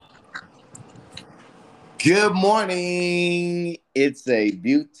Good morning. It's a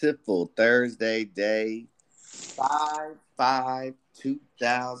beautiful Thursday day,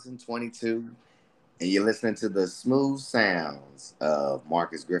 5/5/2022, and you're listening to the smooth sounds of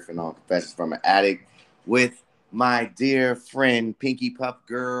Marcus Griffin on Confessions from an Addict with my dear friend, Pinky Puff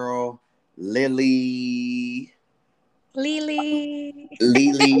Girl, Lily. Lily.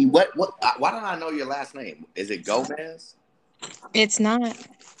 Lily, why don't I know your last name? Is it Gomez? It's not,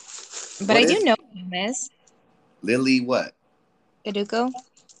 but What I do is know it? Gomez. Lily what? Gaduko.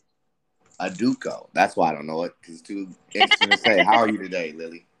 Aduko. That's why I don't know it, because it's too interesting to say. How are you today,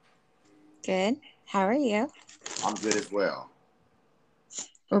 Lily? Good. How are you? I'm good as well.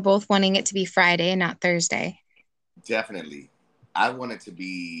 We're both wanting it to be Friday and not Thursday. Definitely. I want it to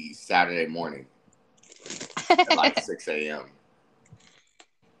be Saturday morning at like 6 a.m.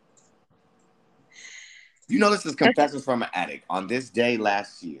 You know, this is Confessions from an Addict on this day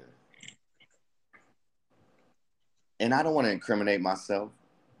last year. And I don't want to incriminate myself.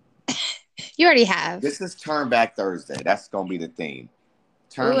 You already have. This is Turn Back Thursday. That's going to be the theme.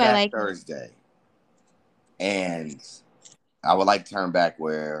 Ooh, Turn I Back like it. Thursday. And I would like to turn back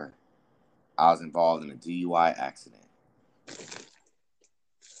where I was involved in a DUI accident.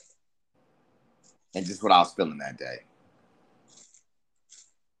 And just what I was feeling that day.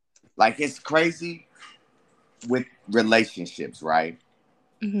 Like, it's crazy with relationships, right?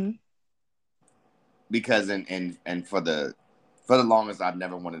 Mm-hmm. Because and for the longest, I've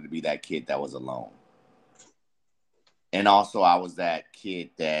never wanted to be that kid that was alone. And also, I was that kid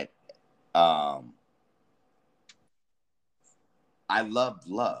that um, I loved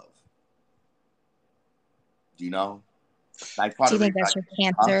love. Do you know? Like part Do you of the think reason, that's like, your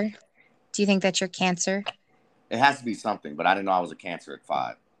huh? cancer? Do you think that's your cancer? It has to be something. But I didn't know I was a cancer at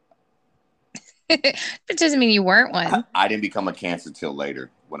 5. It doesn't mean you weren't one. I didn't become a cancer till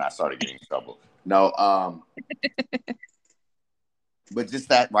later when I started getting in trouble. No, but just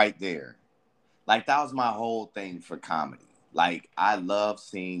that right there, like that was my whole thing for comedy. Like I love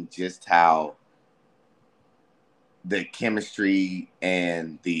seeing just how the chemistry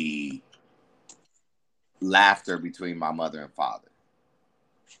and the laughter between my mother and father.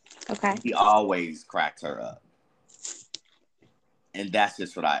 Okay. He always cracked her up. And that's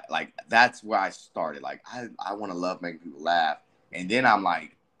just what I like. That's where I started. Like, I want to love making people laugh. And then I'm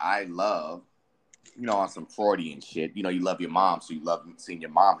like, I love, on some Freudian shit. You love your mom, so you love seeing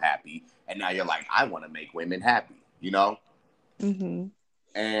your mom happy. And now you're like, I want to make women happy. Mm-hmm.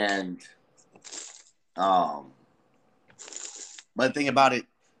 And, um, but the thing about it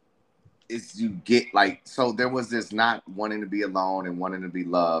is you get like, so there was this not wanting to be alone and wanting to be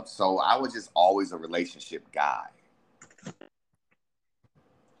loved. So I was just always a relationship guy.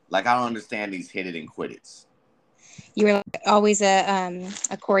 Like I don't understand these hit it and quit it's. You were like always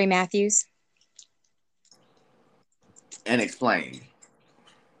a Corey Matthews. And explain,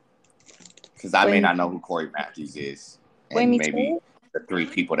 because I Boy may not Meets know who Corey Matthews is, Boy and Meets maybe World. the 3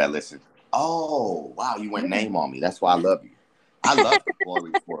 people that listen. Oh wow, you went name on me. That's why I love you. I love Boy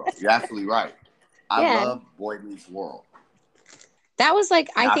Meets World. You're absolutely right. I Yeah, love Boy Meets World. that was like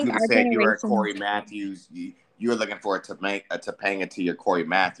I Now, if think you our said you were a generation. Corey Matthews, you were looking for a Topanga to your Corey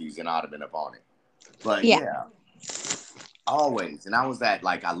Matthews, and I'd have been up on it. But Yeah. yeah, always. And I was at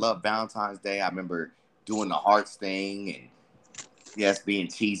like I love Valentine's Day. I remember doing the hearts thing and yes, being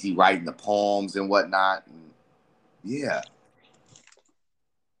cheesy, writing the poems and whatnot. And yeah,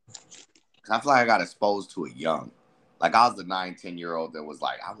 'cause I feel like I got exposed to it young. Like I was the 9, 10 year old that was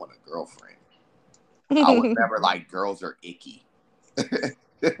like, I want a girlfriend. I was never like girls are icky.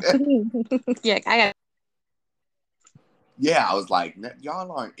 Yeah, I got. Yeah, I was like,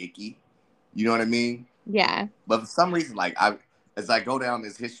 y'all aren't icky. You know what I mean? Yeah. But for some reason, like as I go down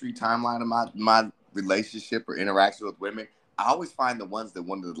this history timeline of my relationship or interaction with women, I always find the ones that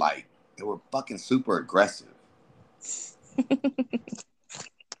wanted to like they were fucking super aggressive.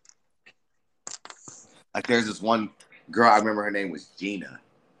 Like there's this one girl I remember her name was Gina,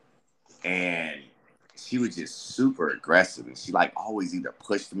 and she was just super aggressive, and she like always either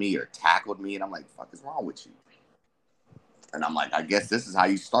pushed me or tackled me, and I'm like, "Fuck is wrong with you?" And I'm like, "I guess this is how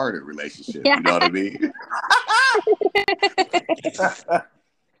you start a relationship." Yeah. You know what I mean?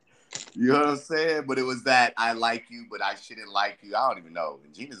 You know what I'm saying? But it was that I like you, but I shouldn't like you. I don't even know.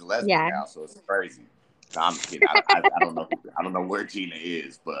 And Gina's a lesbian Yeah. now, so it's crazy. No, I'm just kidding. I don't know. I don't know where Gina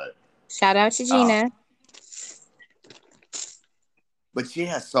is, but Shout out to uh, Gina. but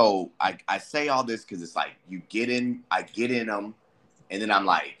yeah. So I say all this because it's like I get in them, and then I'm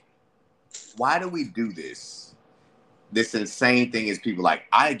like, why do we do this? This insane thing is people like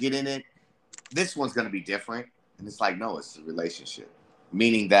I get in it. This one's gonna be different, and it's like no, it's a relationship.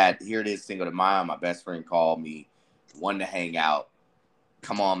 Meaning that here it is, Cinco de Mayo. My best friend called me, wanted to hang out.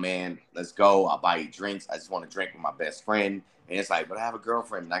 Come on, man, let's go. I'll buy you drinks. I just want to drink with my best friend. And it's like, but I have a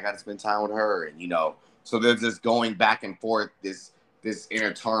girlfriend and I got to spend time with her. And, you know, so there's this going back and forth, this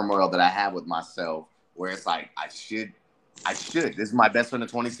inner turmoil that I have with myself where it's like, I should. This is my best friend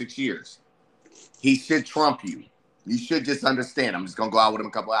of 26 years. He should trump you. You should just understand. I'm just going to go out with him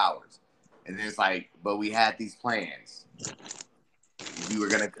a couple hours. And then it's like, but we had these plans. You were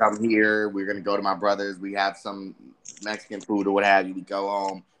going to come here. We are going to go to my brother's. We have some Mexican food or what have you. We go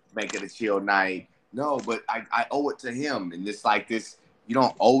home, make it a chill night. No, but I owe it to him. And it's like this, you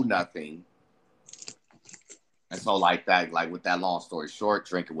don't owe nothing. And so like that, like with that long story short,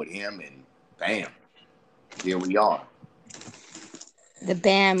 drinking with him and bam, here we are. The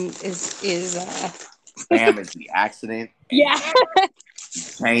BAM is BAM is the accident. Yeah. The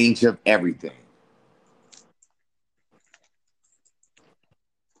change of everything.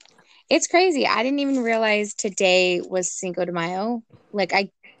 It's crazy. I didn't even realize today was Cinco de Mayo. Like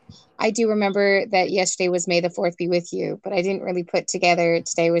I do remember that yesterday was May the 4th be with you, but I didn't really put together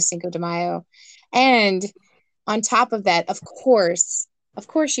today was Cinco de Mayo. And on top of that, of course,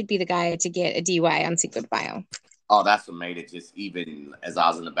 you'd be the guy to get a DUI on Cinco de Mayo. Oh, that's what made it just even as I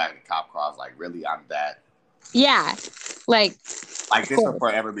was in the back of the cop car, I was like, really? I'm that? Yeah. Like this will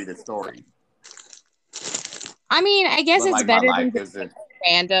forever be the story. I mean, I guess it's better than just a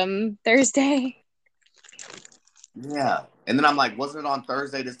random Thursday. Yeah. And then I'm like, wasn't it on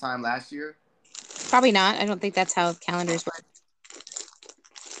Thursday this time last year? Probably not. I don't think that's how calendars work.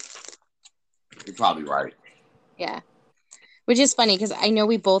 You're probably right. Yeah. Which is funny because I know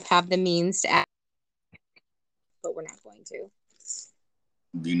we both have the means to act, but we're not going to.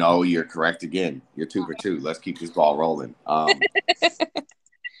 You know, you're correct again. You're 2 for 2. Let's keep this ball rolling.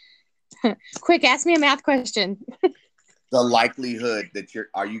 Quick, ask me a math question. The likelihood that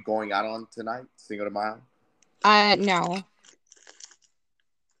are you going out on tonight, Cinco de Mayo? No.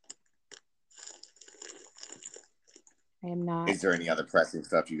 I am not. Is there any other pressing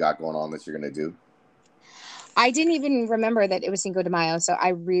stuff you got going on that you're going to do? I didn't even remember that it was Cinco de Mayo, so I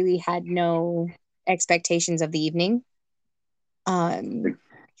really had no expectations of the evening. The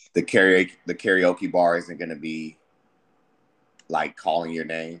karaoke bar isn't going to be like calling your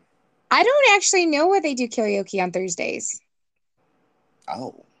name? I don't actually know where they do karaoke on Thursdays.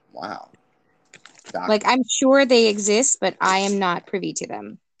 Oh, wow. Like, I'm sure they exist, but I am not privy to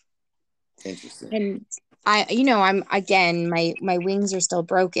them. Interesting. And I'm again, my wings are still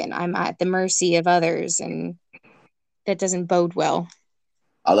broken. I'm at the mercy of others, and that doesn't bode well.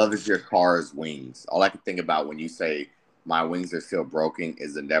 I love it's your car's wings. All I can think about when you say my wings are still broken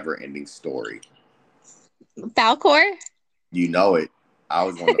is a never-ending story. Falcor? You know it. I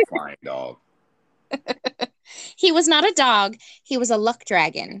was on the flying dog. He was not a dog. He was a luck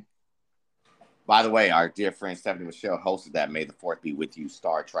dragon. By the way, our dear friend Stephanie Michelle hosted that May the 4th be with you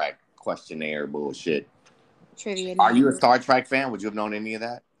Star Trek questionnaire bullshit. Trivia. Are you a Star Trek fan? Would you have known any of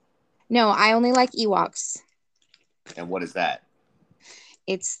that? No, I only like Ewoks. And what is that?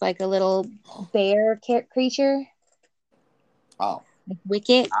 It's like a little bear creature. Oh. Like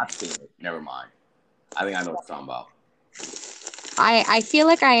Wicket. I've seen it. Never mind. I think I know what you're talking about. I feel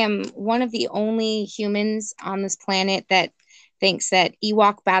like I am one of the only humans on this planet that thinks that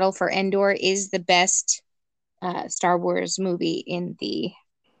Ewok Battle for Endor is the best Star Wars movie in the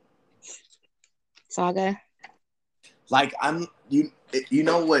saga. Like, you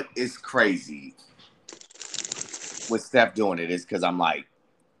know what is crazy with Steph doing it is because I'm like,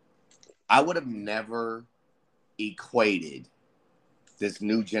 I would have never equated this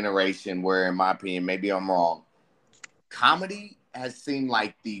new generation where, in my opinion, maybe I'm wrong, comedy has seemed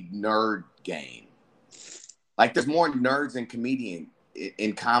like the nerd game. Like, there's more nerds and comedian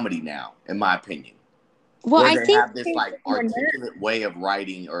in comedy now, in my opinion. Well, I think have this like articulate way of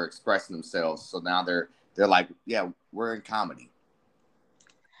writing or expressing themselves. So now they're like, yeah, we're in comedy.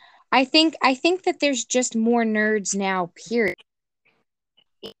 I think that there's just more nerds now, period.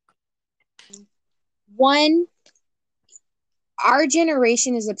 One, our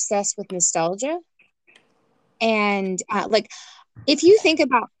generation is obsessed with nostalgia. And like, if you think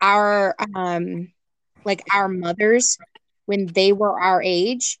about our mothers when they were our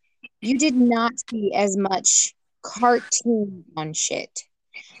age, you did not see as much cartoon on shit.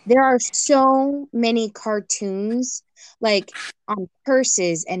 There are so many cartoons like on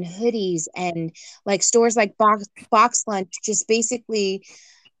purses and hoodies, and like stores like Box Lunch just basically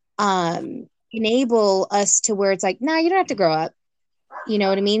enable us to where it's like, nah, you don't have to grow up. You know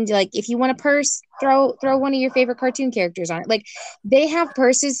what I mean? Like, if you want a purse, throw one of your favorite cartoon characters on it. Like, they have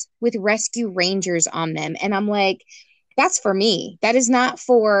purses with Rescue Rangers on them, and I'm like, That's for me. That is not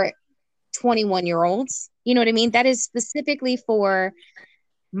for 21-year-olds. You know what I mean? That is specifically for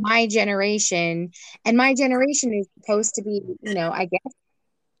my generation. And my generation is supposed to be, I guess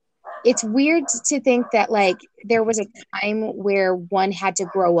it's weird to think that like there was a time where one had to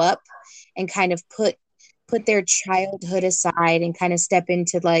grow up and kind of put their childhood aside and kind of step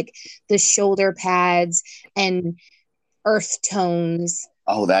into like the shoulder pads and earth tones.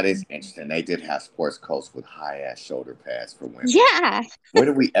 Oh, that is interesting. They did have sports coats with high ass shoulder pads for women. Yeah. Where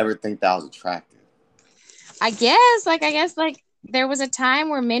did we ever think that was attractive? I guess like there was a time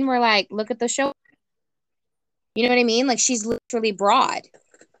where men were like, look at the show. You know what I mean? Like she's literally broad.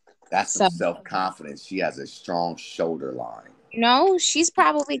 That's some self-confidence. She has a strong shoulder line. She's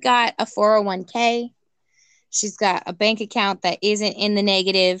probably got a 401k. She's got a bank account that isn't in the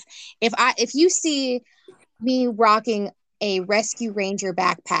negative. If you see me rocking a Rescue Ranger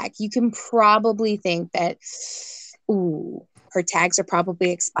backpack, you can probably think that, ooh, her tags are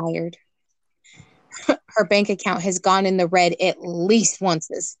probably expired. Her bank account has gone in the red at least once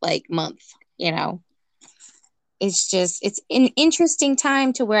this like month. It's an interesting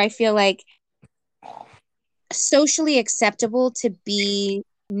time to where I feel like socially acceptable to be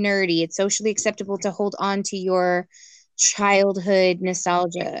nerdy. It's socially acceptable to hold on to your childhood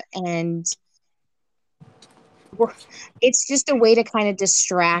nostalgia, and it's just a way to kind of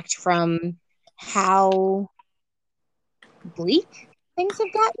distract from how bleak things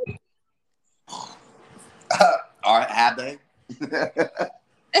have gotten. All right, have they?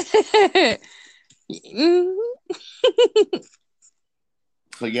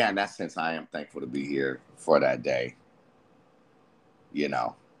 So yeah, in that sense, I am thankful to be here for that day.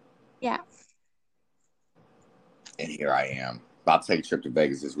 Yeah. And here I am, about to take a trip to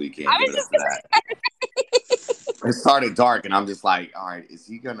Vegas this weekend. I was just It started dark, and I'm just like, all right, is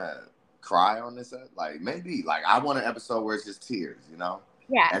he gonna cry on this? Like maybe. Like I want an episode where it's just tears,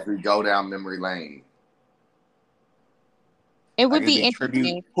 Yeah. as we go down memory lane. It would be interesting.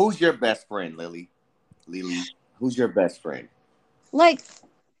 Tribute. Who's your best friend, Lily? Who's your best friend? Like,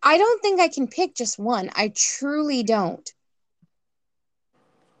 I don't think I can pick just one. I truly don't.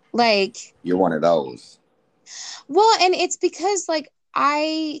 Like, you're one of those. Well, and it's because like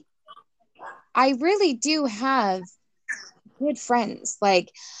I really do have good friends.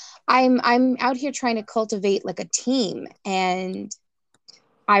 Like I'm out here trying to cultivate like a team, and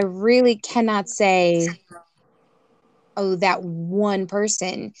I really cannot say, oh, that one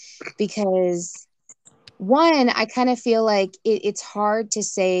person, because one, I kind of feel like it's hard to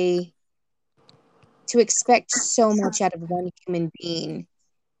expect so much out of one human being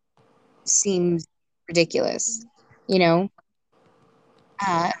seems ridiculous, but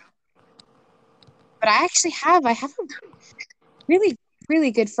I actually have a really,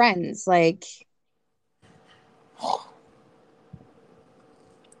 really good friends. Like,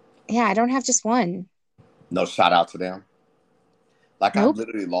 yeah, I don't have just one. No shout out to them. Like, nope. I've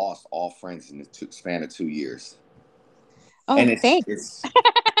literally lost all friends in the span of 2 years. Oh, and thanks.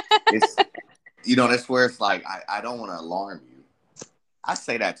 It's that's where it's like, I don't want to alarm you. I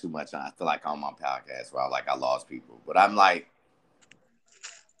say that too much. I feel like on my podcast where I lost people, but I'm like,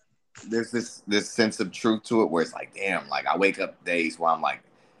 there's this sense of truth to it where it's like, damn, like I wake up days where I'm like,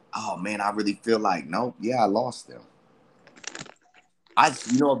 oh man, I really feel like, nope, yeah, I lost them.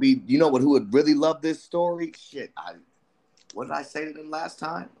 Who would really love this story? Shit, what did I say to them last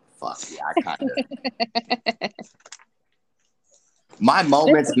time? Fuck yeah, I kind of. My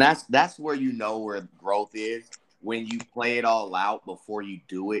moments, and that's where where growth is, when you play it all out before you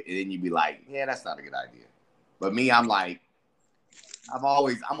do it, and then you be like, yeah, that's not a good idea. But me, I'm like, I'm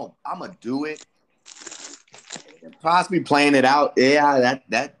gonna do it. And possibly playing it out. Yeah,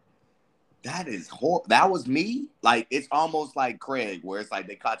 that is horrible. That was me. Like, it's almost like Craig, where it's like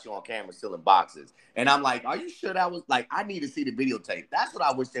they caught you on camera stealing boxes. And I'm like, are you sure that was, like, I need to see the videotape. That's what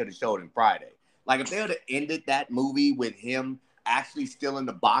I wish they would have showed in Friday. Like, if they would have ended that movie with him actually stealing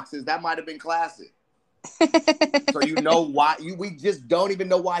the boxes, that might have been classic. So why, we just don't even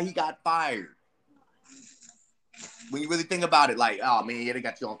know why he got fired. When you really think about it, like, oh man, yeah, they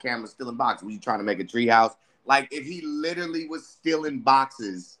got you on camera stealing boxes. Were you trying to make a treehouse? Like, if he literally was stealing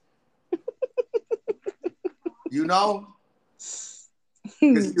boxes,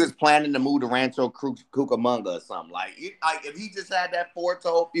 because he was planning to move to Rancho Cucamonga or something. Like if he just had that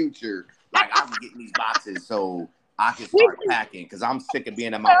foretold future, like, I'm getting these boxes so I can start packing because I'm sick of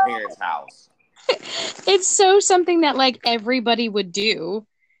being at my parents' house. It's so something that like everybody would do,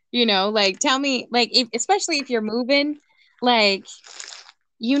 like, tell me, like, especially if you're moving, like,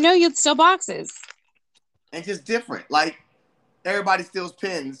 you'd steal boxes. And just different. Like, everybody steals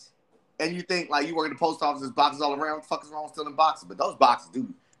pens And you think like you work at the post office, there's boxes all around. What the fuck is wrong with stealing boxes? But those boxes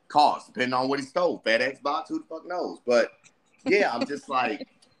do cost, depending on what he stole. FedEx box, who the fuck knows? But yeah, I'm just like,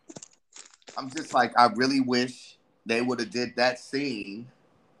 I really wish they would have did that scene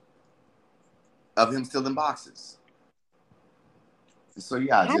of him stealing boxes. So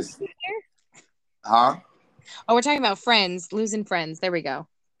yeah, How did just you hear? huh? Oh, we're talking about friends, losing friends. There we go.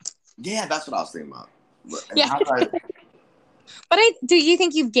 Yeah, that's what I was thinking about. And Yeah. how do I, But do you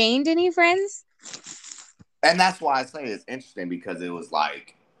think you've gained any friends? and that's why I say it's interesting because it was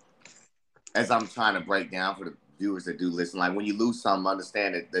like, as I'm trying to break down for the viewers that do listen, like when you lose something,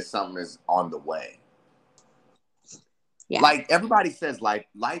 understand that something is on the way. Yeah. Like everybody says, life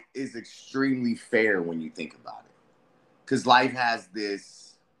is extremely fair when you think about it, because life has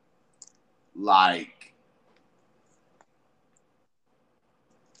this like,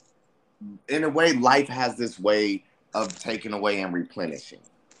 in a way, life has this way of taking away and replenishing.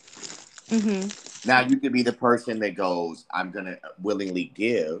 Mm-hmm. Now you could be the person that goes, I'm gonna willingly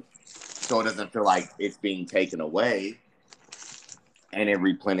give, so it doesn't feel like it's being taken away, and it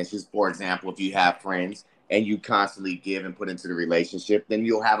replenishes. For example, if you have friends and you constantly give and put into the relationship, then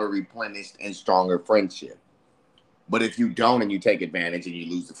you'll have a replenished and stronger friendship. But if you don't and you take advantage and you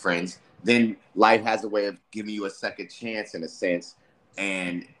lose the friends, then life has a way of giving you a second chance in a sense.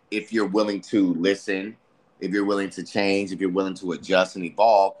 And if you're willing to listen, if you're willing to change, if you're willing to adjust and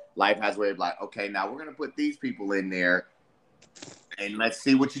evolve, life has a way of like, okay, now we're gonna put these people in there and let's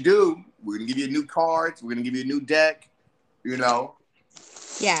see what you do. We're gonna give you new cards, we're gonna give you a new deck, you know,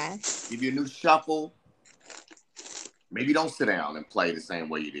 Yeah. give you a new shuffle. Maybe don't sit down and play the same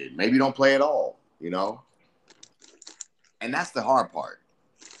way you did. Maybe don't play at all, you know? And that's the hard part.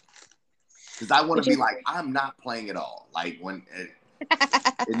 Because I want to be like, I'm not playing at all. Like when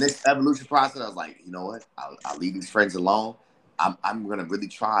in this evolution process, I was like, you know what? I'll leave these friends alone. I'm gonna really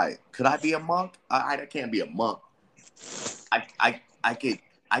try. Could I be a monk? I can't be a monk.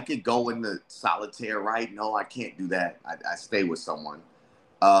 I could go into solitaire, right? No, I can't do that. I stay with someone.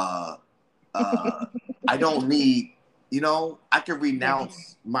 Uh, I don't need, I can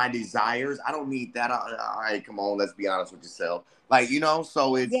renounce my desires. I don't need that. All right, come on, let's be honest with yourself. Like,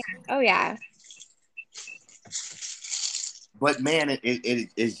 so Yeah. it's, Oh, yeah. but man,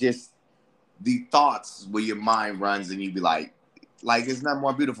 it's just the thoughts where your mind runs and you be like, it's nothing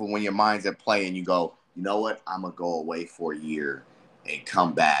more beautiful when your mind's at play and you go, you know what? I'm going to go away for a year and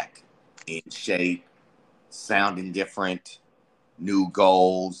come back in shape, sounding different, new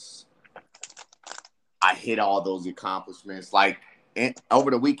goals. I hit all those accomplishments. Like over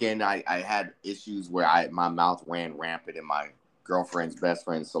the weekend, I had issues where my mouth ran rampant in my girlfriend's best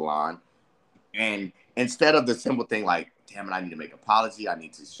friend's salon. And instead of the simple thing like, damn it, I need to make an apology. I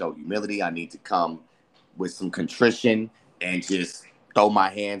need to show humility. I need to come with some contrition and just throw my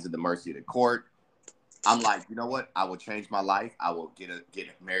hands at the mercy of the court. I'm like, you know what? I will change my life. I will get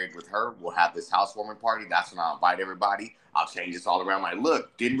married with her. We'll have this housewarming party. That's when I'll invite everybody. I'll change this all around. Like,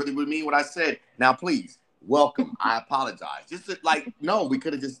 look, didn't really mean what I said. Now, please, welcome. I apologize. No, you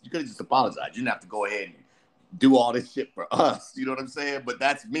could have just apologized. You didn't have to go ahead and do all this shit for us. You know what I'm saying? But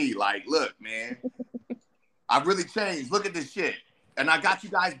that's me. Like, look, man, I've really changed. Look at this shit. And I got you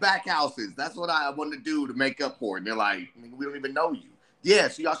guys back houses. That's what I wanted to do to make up for it. And they're like, we don't even know you. Yeah,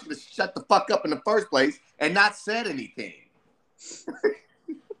 so y'all should have shut the fuck up in the first place and not said anything.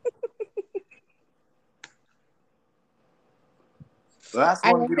 Well, that's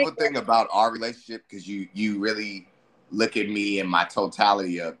one beautiful thing about our relationship, because you really look at me and my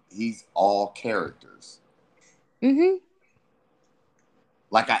totality of he's all characters. Mm-hmm.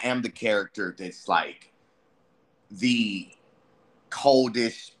 Like I am the character that's like the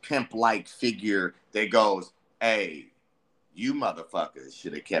coldish pimp-like figure that goes, hey, you motherfuckers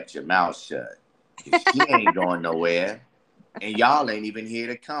should have kept your mouth shut. Because she ain't going nowhere. And y'all ain't even here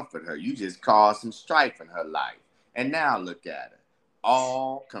to comfort her. You just caused some strife in her life. And now look at her.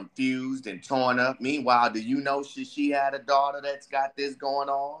 All confused and torn up. Meanwhile, do you know she had a daughter that's got this going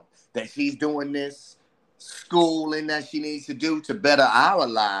on? That she's doing this schooling that she needs to do to better our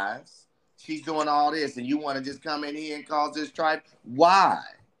lives. She's doing all this, and you want to just come in here and cause this strife? Why?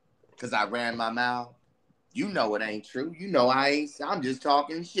 Because I ran my mouth. You know it ain't true. You know I'm just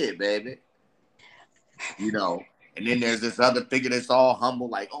talking shit, baby. And then there's this other figure that's all humble,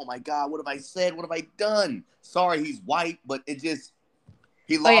 like, oh my God, what have I said? What have I done? Sorry, he's white, but he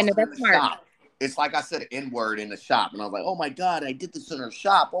lost it in the shop. It's like I said an N-word in the shop. And I was like, oh my God, I did this in her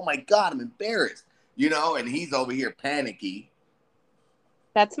shop. Oh my God, I'm embarrassed. And he's over here panicky.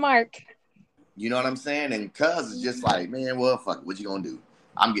 That's Mark. You know what I'm saying? And Cuz is just like, man, well, fuck it. What you gonna do?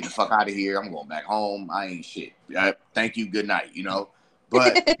 I'm getting the fuck out of here. I'm going back home. I ain't shit. Thank you. Good night.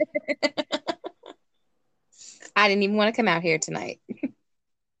 But I didn't even want to come out here tonight.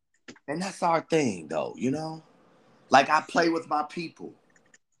 and that's our thing, though. You know, like I play with my people,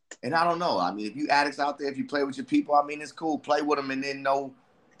 and I don't know. I mean, if you addicts out there, if you play with your people, I mean, it's cool. Play with them, and then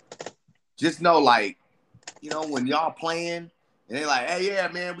just know, like, you know, when y'all playing, and they like, hey, yeah,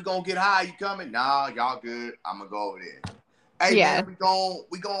 man, we gonna get high. You coming? Nah, y'all good. I'm gonna go over there. Hey, Yeah. man,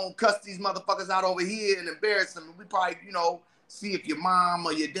 we gonna cuss these motherfuckers out over here and embarrass them. We probably, you know, see if your mom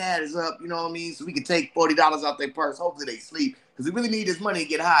or your dad is up, you know what I mean? So we can take $40 out their purse. Hopefully they sleep. Because we really need this money to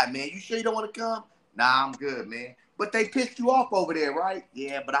get high, man. You sure you don't want to come? Nah, I'm good, man. But they pissed you off over there, right?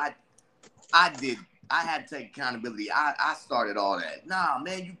 Yeah, but I did. I had to take accountability. I started all that. Nah,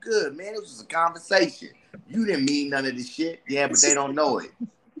 man, you good, man. It was just a conversation. You didn't mean none of this shit. Yeah, but they don't know it.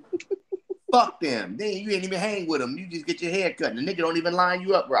 Fuck them. Then you ain't even hang with them. You just get your hair cut. And the nigga don't even line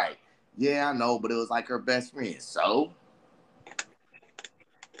you up right. Yeah, I know, but it was like her best friend. So?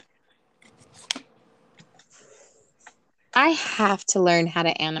 I have to learn how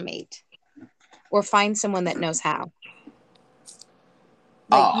to animate or find someone that knows how.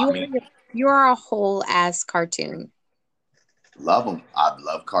 Like you are a whole ass cartoon. Love them. I've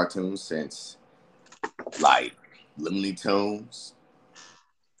loved cartoons since like Looney Tunes.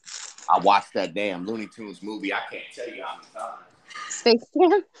 I watched that damn Looney Tunes movie. I can't tell you how many times. Space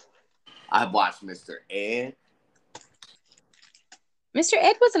Jam? I've watched Mr. Ed. Mr.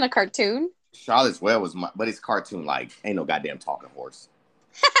 Ed wasn't a cartoon. Charlotte's Web was but it's cartoon like ain't no goddamn talking horse.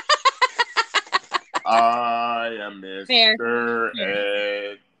 I am Mr.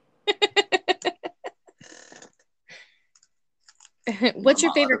 Ed. What's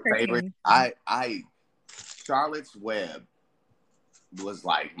your favorite cartoon? I Charlotte's Web was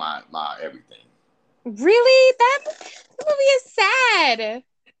like my everything. Really? That movie is sad.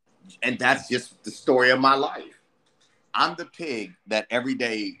 And that's just the story of my life. I'm the pig that every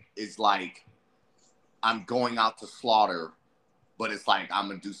day is like I'm going out to slaughter, but it's like I'm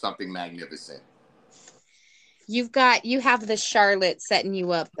gonna do something magnificent. You have the Charlotte setting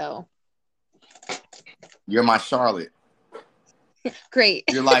you up though. You're my Charlotte. Great.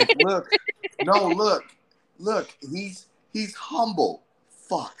 You're like, look, he's humble.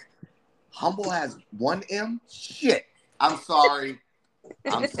 Fuck. Humble has one M? Shit. I'm sorry.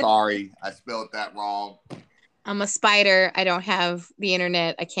 I spelled that wrong. I'm a spider. I don't have the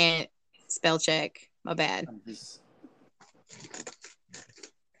internet. I can't spell check. My bad. It's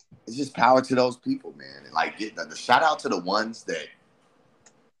just power to those people, man. And like, the shout out to the ones that,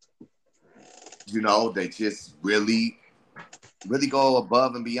 you know, they just really, really go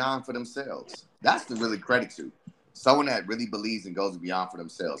above and beyond for themselves. That's the really credit to. Someone that really believes and goes beyond for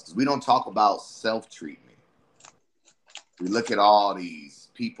themselves. Because we don't talk about self-treatment. We look at all these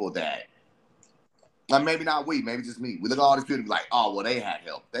people that, well, maybe not we, maybe just me. We look at all these people and be like, oh, well, they had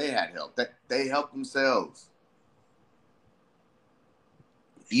help. They helped themselves.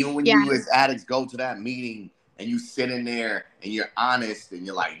 Even when you as addicts go to that meeting and you sit in there and you're honest and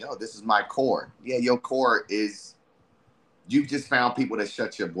you're like, no, this is my core. Yeah, your core is, you've just found people that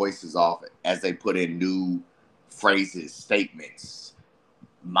shut your voices off as they put in new phrases, statements,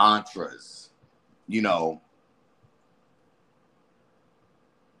 mantras, you know.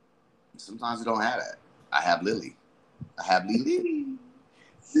 Sometimes you don't have that. I have Lily. Lily.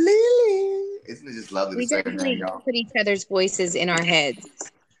 Isn't it just lovely to say her name, y'all? Put each other's voices in our heads.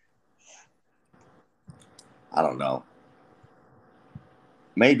 I don't know.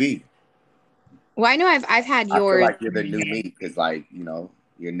 Maybe. Well, I know I've had yours. I feel like you're the new me because, like, you know,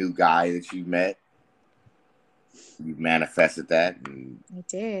 your new guy that you met, you manifested that. And I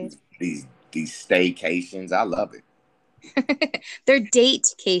did. These staycations, I love it. They're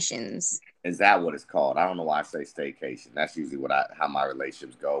datecations. Is that what it's called? I don't know why I say staycation. That's usually how my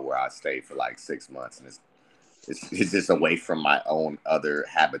relationships go, where I stay for like 6 months and it's just away from my own other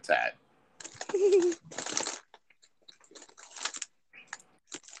habitat.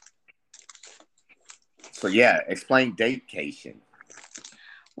 So yeah, explain datecation.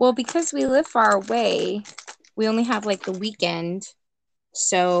 Well, because we live far away, we only have like the weekend.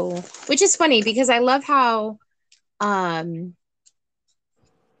 So, which is funny because I love how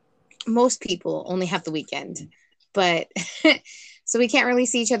most people only have the weekend, but so we can't really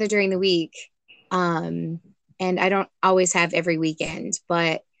see each other during the week. And I don't always have every weekend,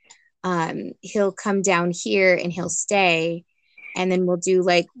 but he'll come down here and he'll stay, and then we'll do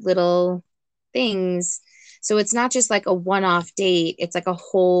like little things. So it's not just like a one-off date, it's like a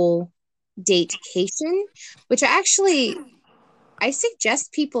whole datecation, which I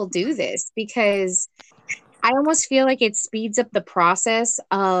suggest people do this because I almost feel like it speeds up the process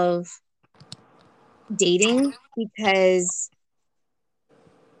of dating because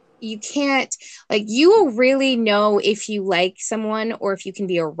you can't, like, you will really know if you like someone or if you can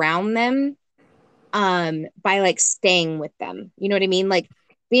be around them by like staying with them. You know what I mean? Like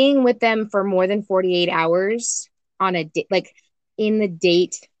being with them for more than 48 hours on a like in the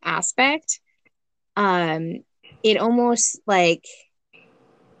date aspect, um it almost like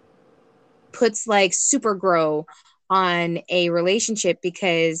puts like super grow on a relationship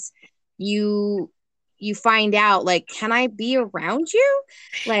because you you find out like, can I be around you?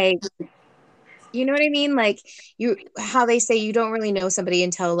 Like, you know what I mean? Like, you, how they say you don't really know somebody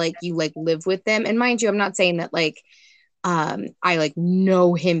until like you like live with them. And mind you, I'm not saying that like I like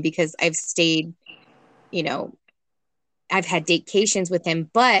know him because I've stayed, you know, I've had vacations with him,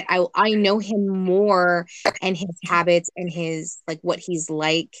 but I know him more and his habits and his like what he's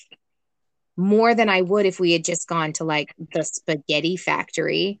like more than I would if we had just gone to like the spaghetti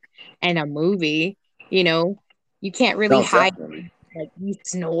factory and a movie, you know. You can't really No, hide definitely. like you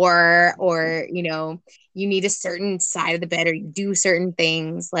snore or, you know, you need a certain side of the bed or you do certain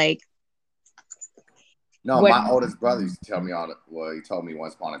things like No, what. my oldest brother used to tell me well, he told me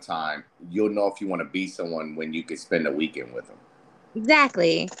once upon a time, you'll know if you want to be someone when you can spend a weekend with them.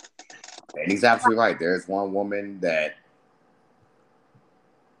 Exactly. And he's absolutely right. There's one woman that,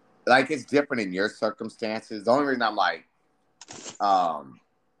 like, it's different in your circumstances. The only reason I'm like, um,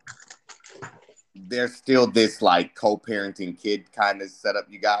 there's still this like co-parenting kid kind of setup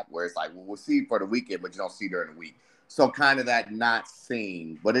you got where it's like, well, we'll see you for the weekend, but you don't see during the week. So kind of that not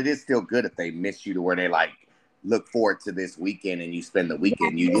seeing, but it is still good if they miss you to where they like look forward to this weekend and you spend the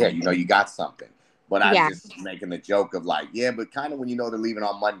weekend. You know, you got something. But I'm Yeah. just making the joke of like, yeah, but kind of when you know they're leaving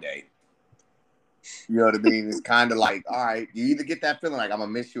on Monday, you know what I mean? It's kind of like, all right, you either get that feeling like I'm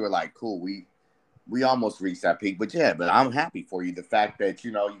gonna miss you or like, cool, we almost reached that peak. But yeah, but I'm happy for you. The fact that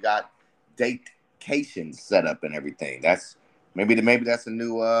you know you got datations set up and everything. That's maybe that's a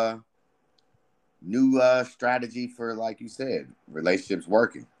new strategy for like you said, relationships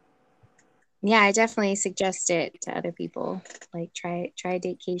working. Yeah, I definitely suggest it to other people. Like try a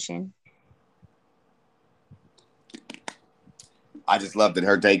vacation. I just love that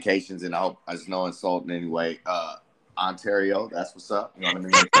her vacations and I hope I just no insult in any way. Ontario, that's what's up. You know what I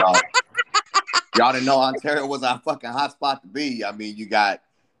mean? Y'all didn't know Ontario was our fucking hot spot to be. I mean, you got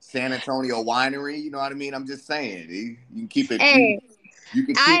San Antonio Winery. You know what I mean? I'm just saying. You can keep it. Hey, You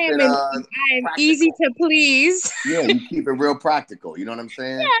can I keep am it an I am easy practical. to please. Yeah, you keep it real practical. You know what I'm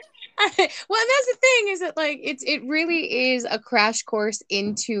saying? Well, and that's the thing is that like it really is a crash course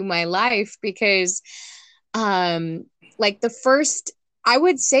into my life because like the first, I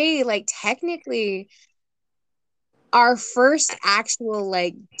would say like technically our first actual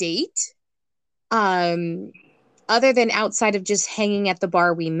like date, um other than outside of just hanging at the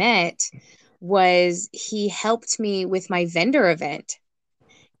bar we met, was he helped me with my vendor event.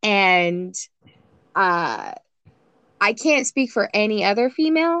 And uh I can't speak for any other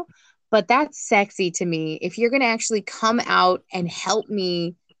female, but that's sexy to me. If you're going to actually come out and help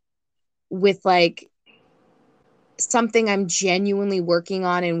me with like something I'm genuinely working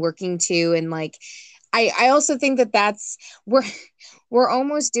on and working to, and like I also think that that's we're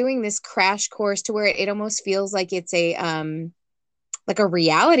almost doing this crash course to where it almost feels like it's a like a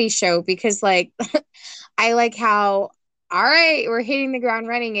reality show because like I like how, all right, we're hitting the ground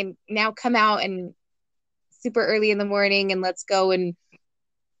running and now come out and super early in the morning and let's go and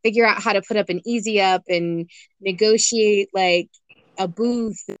figure out how to put up an easy up and negotiate like a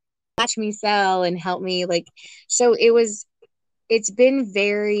booth, watch me sell and help me like, so it's been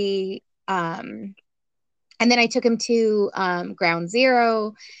very and then I took him to ground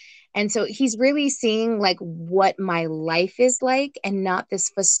zero, and so he's really seeing like what my life is like and not this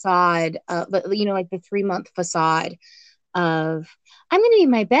facade you know, like the 3 month facade of I'm going to be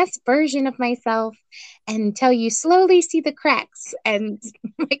my best version of myself until you slowly see the cracks. And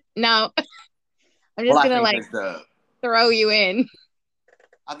like, no, I'm Well, just going to like throw you in.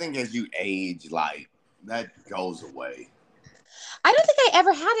 I think as you age, like that goes away. I don't think I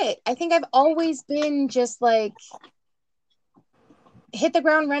ever had it. I think I've always been just like hit the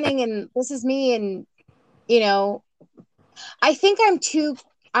ground running and this is me. And, you know, I think I'm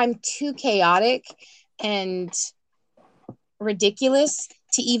too chaotic and ridiculous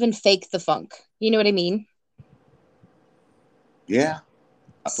to even fake the funk. You know what I mean? Yeah,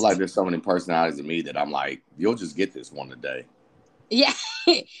 I feel like there's so many personalities in me that I'm like, you'll just get this one today. Yeah.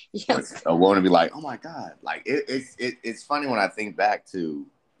 Yeah. I want to be like, oh my god, like it's funny when I think back to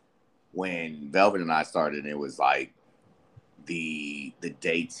when Velvet and I started. It was like the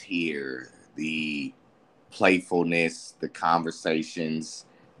dates here, the playfulness, the conversations.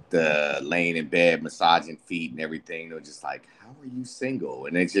 the laying in bed, massaging feet and everything. They're just like, how are you single?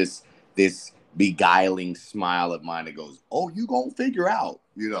 And it's just this beguiling smile of mine that goes, oh, you gonna figure out,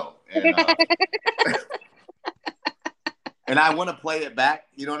 you know. And I want to play it back,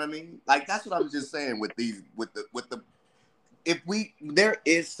 you know what I mean? Like, that's what I'm just saying with these, with the, if we, there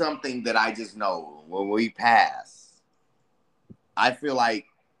is something that I just know when we pass, I feel like,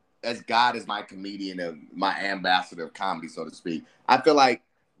 as God is my comedian of my ambassador of comedy, so to speak, I feel like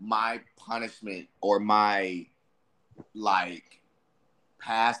my punishment or my like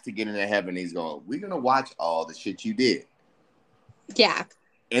pass to get into heaven, he's going, we're gonna watch all the shit you did. Yeah.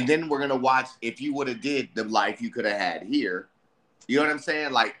 And then we're gonna watch if you would have did the life you could have had here. You know what I'm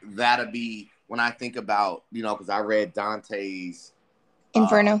saying? Like, that'll be when I think about, you know, because I read Dante's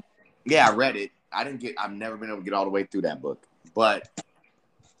Inferno. Yeah, I read it. I've never been able to get all the way through that book. But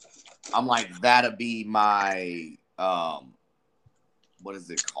I'm like, that'll be my what is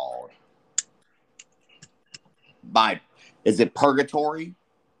it called? Is it purgatory?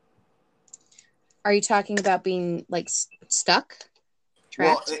 Are you talking about being like stuck?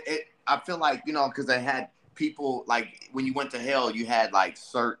 Trapped? Well, I feel like, you know, because I had people, like, when you went to hell, you had like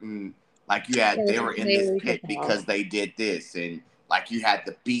certain, like, they were in this pit because they did this, and like you had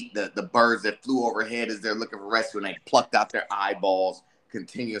to beat the birds that flew overhead as they're looking for rescue, and they plucked out their eyeballs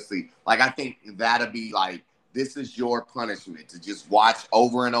continuously. Like, I think that'll be like, this is your punishment, to just watch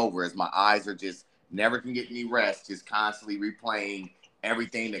over and over as my eyes are just never can get any rest, just constantly replaying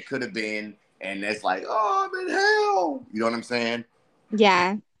everything that could have been, and it's like, oh, I'm in hell. You know what I'm saying?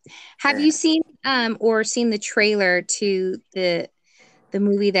 Yeah. Have you seen or seen the trailer to the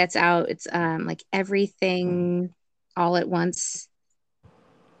movie that's out? It's like Everything All at Once.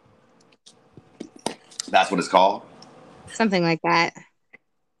 That's what it's called? Something like that.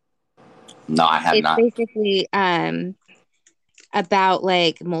 No, I have not. It's basically about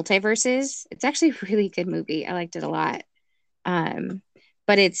like multiverses. It's actually a really good movie. I liked it a lot.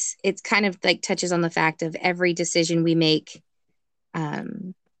 But it's kind of like touches on the fact of every decision we make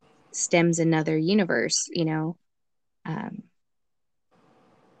stems another universe, you know, an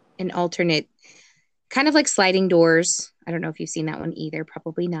alternate, kind of like Sliding Doors. I don't know if you've seen that one either.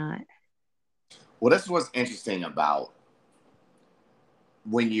 Probably not. Well, that's what's interesting about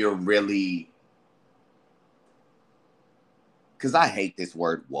when you're really, because I hate this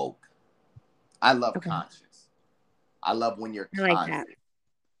word woke. I love conscious. I love when you're conscious. Like that.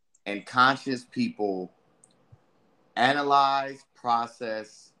 And conscious people analyze,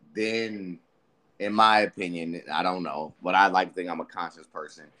 process, then, in my opinion, I don't know, but I like to think I'm a conscious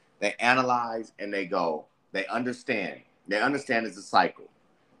person. They analyze and they go, they understand. They understand it's a cycle.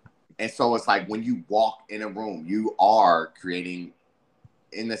 And so it's like when you walk in a room, you are creating,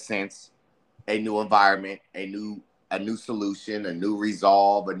 in a sense, a new environment, a new solution, a new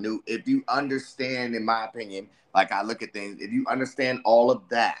resolve, if you understand, in my opinion, like I look at things, if you understand all of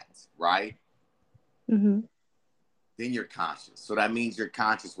that, right? Mm-hmm. Then you're conscious. So that means you're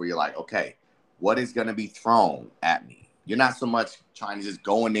conscious where you're like, okay, what is going to be thrown at me? You're not so much trying to just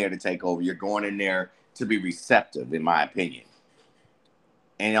go in there to take over. You're going in there to be receptive, in my opinion.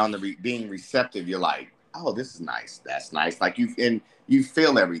 And on the being receptive, you're like, oh, this is nice. That's nice. Like you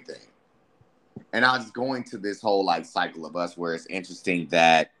feel everything. And I was going to this whole like cycle of us where it's interesting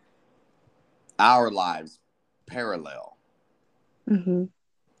that our lives parallel. Mm-hmm.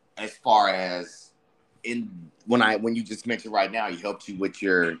 As far as when you just mentioned right now, he helped you with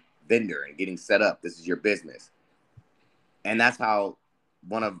your vendor and getting set up. This is your business. And that's how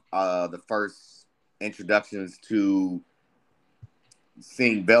one of the first introductions to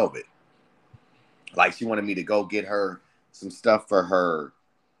seeing Velvet. Like, she wanted me to go get her some stuff for her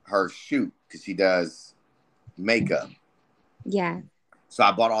shoot because she does makeup. Yeah. So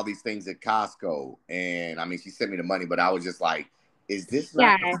I bought all these things at Costco, and I mean, she sent me the money, but I was just like, is this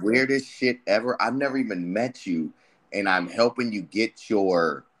not the weirdest shit ever? I've never even met you, and I'm helping you get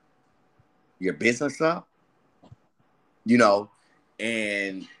your business up, you know?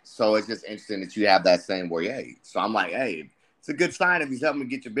 And so it's just interesting that you have that same word. Hey, so I'm like, hey, it's a good sign if he's helping me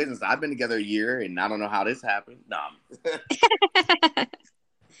get your business. I've been together a year, and I don't know how this happened. No.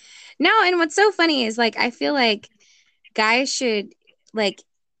 No, and what's so funny is, like, I feel like guys should, like,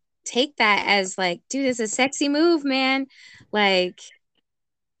 take that as, like, dude, it's a sexy move, man. Like,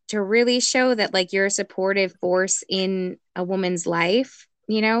 to really show that, like, you're a supportive force in a woman's life,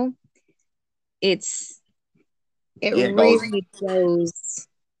 you know? It really goes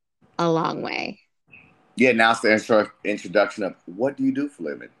a long way. Yeah, now it's the introduction of, what do you do for a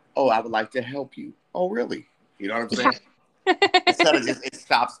living? Oh, I would like to help you. Oh, really? You know what I'm saying? Yeah. Instead of just, it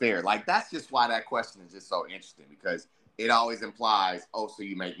stops there. Like, that's just why that question is just so interesting, because it always implies, oh, so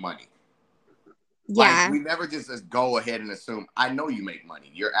you make money. Like, Yeah. we never just go ahead and assume, I know you make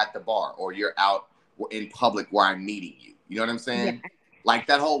money. You're at the bar or you're out in public where I'm meeting you. You know what I'm Yeah. saying? Like,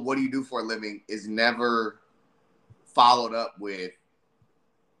 that whole what do you do for a living is never followed up with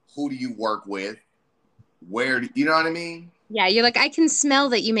who do you work with? Where do you know what I mean? Yeah. You're like, I can smell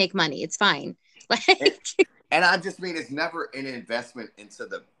that you make money. It's fine. And, Like, and I just mean it's never an investment into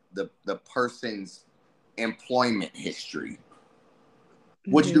the person's employment history.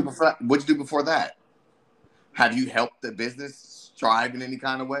 What'd you do before? What'd you do before that? Have you helped the business strive in any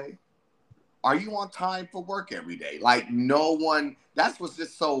kind of way? Are you on time for work every day? Like, no one. That's what's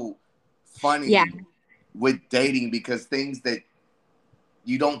just so funny yeah. with dating, because things that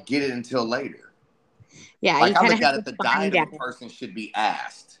you don't get it until later. Yeah. Like, You I kind of look have at to it, the find diet of a out. person should be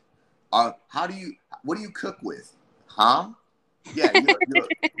asked. What do you cook with? Huh? Yeah, you're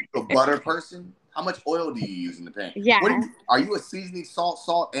a butter person. How much oil do you use in the pan? Yeah. Are you a seasoning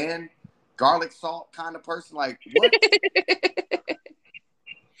salt, and garlic salt kind of person? Like, what?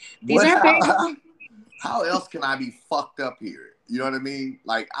 These aren't very. How else can I be fucked up here? You know what I mean?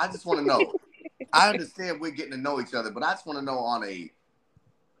 Like, I just want to know. I understand we're getting to know each other, but I just want to know on a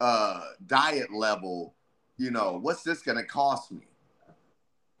diet level, what's this going to cost me?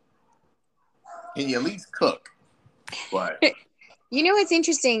 Can you at least cook? But You know what's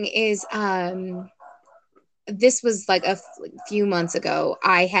interesting is this was like a few months ago.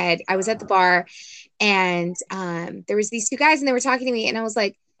 I was at the bar, and there was these two guys, and they were talking to me, and I was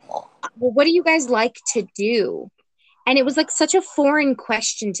like, well, what do you guys like to do? And it was like such a foreign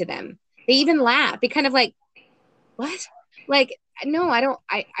question to them. They even laughed. They kind of like, what? Like, no, I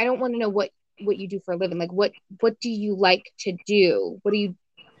don't want to know what you do for a living. Like, what do you like to do? What do you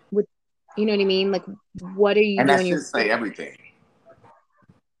what you know what I mean? Like, what are you and that doing? should say everything.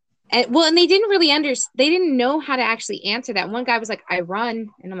 And they didn't really they didn't know how to actually answer that. One guy was like, I run.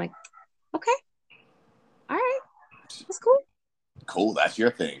 And I'm like, okay, all right, that's cool. Cool, that's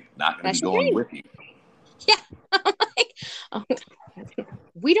your thing. Not going to That's be your going thing. with you. Yeah. I'm like, oh,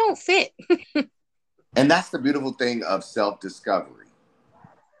 we don't fit. And that's the beautiful thing of self-discovery.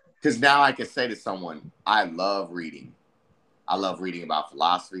 Because now I can say to someone, I love reading. I love reading about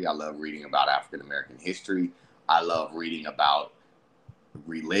philosophy. I love reading about African American history. I love reading about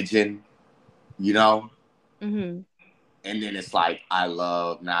religion, you know? Mm-hmm. And then it's like, I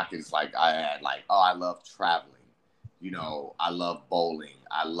love, now it's like, I add like, oh, I love traveling. I love bowling.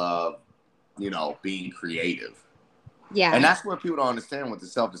 I love, being creative. Yeah. And that's what people don't understand with the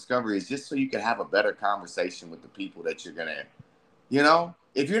self-discovery is just so you can have a better conversation with the people that you're going to,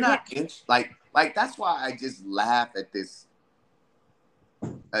 if you're Yeah. not, like that's why I just laugh at this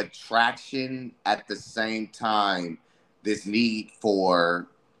attraction at the same time, this need for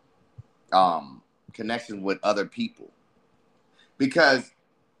connection with other people. Because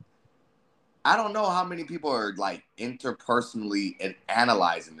I don't know how many people are like interpersonally and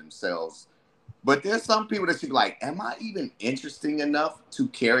analyzing themselves, but there's some people that should be like, am I even interesting enough to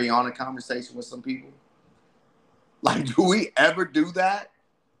carry on a conversation with some people? Like, do we ever do that?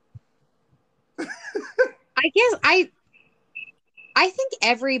 I guess I think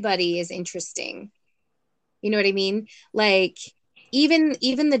everybody is interesting. You know what I mean? Like, even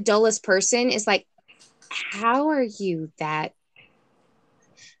the dullest person is like, how are you that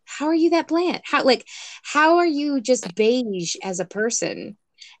bland? How are you just beige as a person?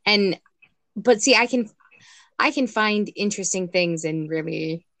 And but see, I can find interesting things in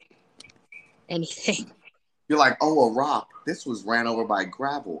really anything. You're like, oh, a rock. This was ran over by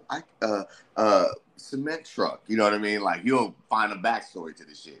gravel. Cement truck. You know what I mean? Like, you'll find a backstory to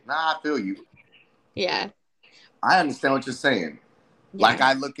this shit. Nah, I feel you. Yeah. I understand what you're saying. Yeah. Like,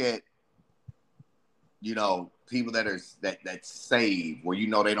 I look at, people that save where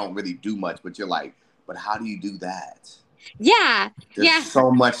they don't really do much, but you're like, but how do you do that? Yeah. There's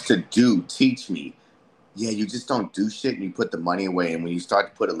so much to do. Teach me. Yeah, you just don't do shit and you put the money away. And when you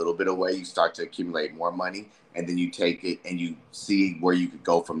start to put a little bit away, you start to accumulate more money. And then you take it and you see where you could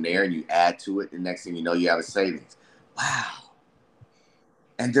go from there and you add to it. And next thing you know, you have a savings. Wow.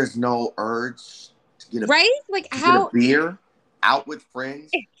 And there's no urge to get a beer out with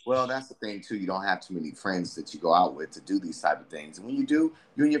friends. Well, that's the thing too. You don't have too many friends that you go out with to do these type of things. And when you do,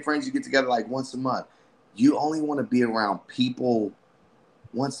 you and your friends, you get together like once a month. You only want to be around people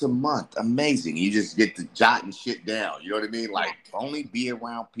once a month. Amazing. You just get to jotting shit down. You know what I mean? Like, only be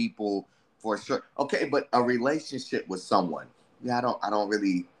around people for sure. Okay, but a relationship with someone. Yeah, I don't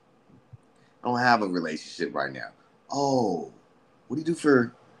have a relationship right now. Oh, what do you do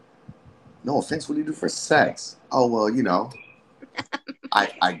for, no offense, what do you do for sex? Oh, well,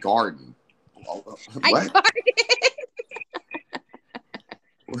 I garden. Oh, what? I garden.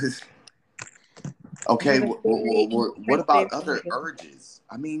 Okay, what about favorite other movie. urges?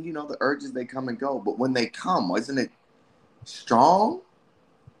 I mean, the urges, they come and go, but when they come, isn't it strong?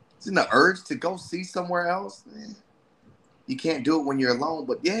 Isn't the urge to go see somewhere else? You can't do it when you're alone,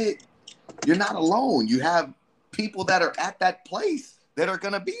 but yeah, you're not alone. You have people that are at that place that are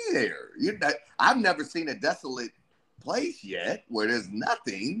gonna be there. I've never seen a desolate place yet where there's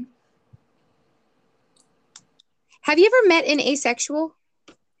nothing. Have you ever met an asexual?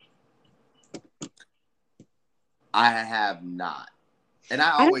 I have not. And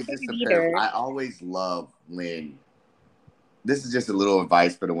I don't think either. I always love when, this is just a little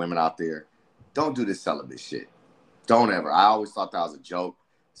advice for the women out there. Don't do this celibate shit. Don't ever. I always thought that was a joke.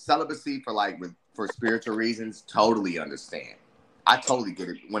 Celibacy for spiritual reasons, totally understand. I totally get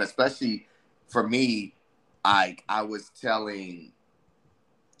it. When, especially for me, I was telling,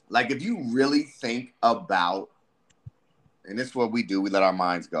 like, if you really think about, and this is what we do, we let our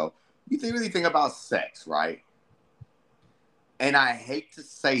minds go. You really think about sex, right? And I hate to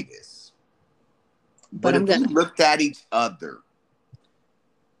say this, but I'm if we gonna. looked at each other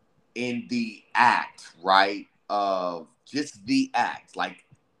in the act, right, of just the act, like,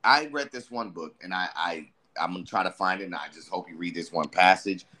 I read this one book, and I'm gonna try to find it, and I just hope you read this one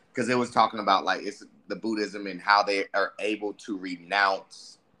passage, because it was talking about, like, it's the Buddhism and how they are able to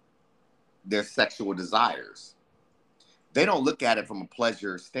renounce their sexual desires. They don't look at it from a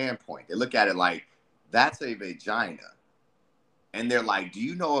pleasure standpoint. They look at it like, that's a vagina. And they're like, do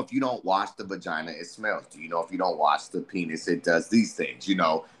you know if you don't wash the vagina, it smells? Do you know if you don't wash the penis, it does these things,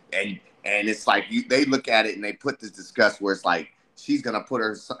 And it's like, they look at it and they put this disgust where it's like, she's going to put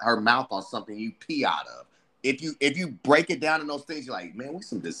her mouth on something you pee out of. If you break it down in those things, you're like, man, we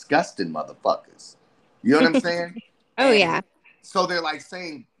some disgusting motherfuckers. You know what I'm saying? Oh yeah. And so they're like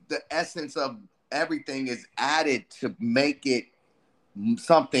saying the essence of everything is added to make it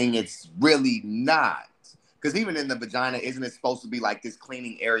something it's really not. Because even in the vagina, isn't it supposed to be like this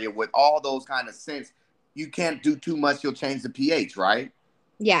cleaning area with all those kind of scents? You can't do too much, you'll change the pH, right?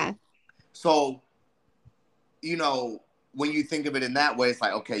 Yeah. So, when you think of it in that way, it's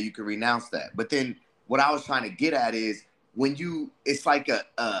like, okay, you can renounce that. But then what I was trying to get at is, it's like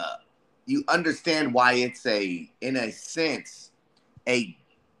you understand why it's in a sense, a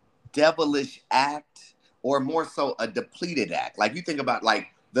devilish act, or more so a depleted act. Like, you think about, like,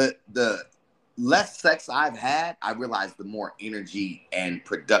 the less sex I've had, I realize the more energy and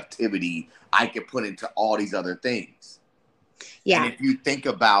productivity I can put into all these other things. Yeah. And if you think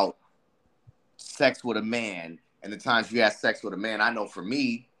about sex with a man and the times you have sex with a man, I know for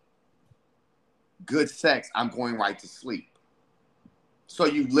me, good sex, I'm going right to sleep. So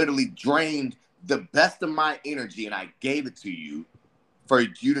you literally drained the best of my energy and I gave it to you for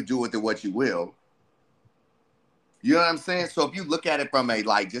you to do with it what you will. You know what I'm saying? So if you look at it from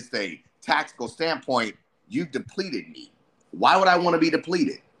just a tactical standpoint, you've depleted me. Why would I want to be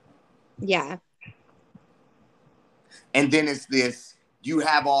depleted? Yeah. And then it's this, you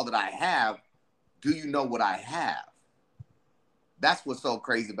have all that I have. Do you know what I have? That's what's so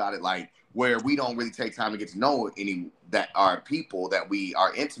crazy about it. Like, where we don't really take time to get to know any that are people that we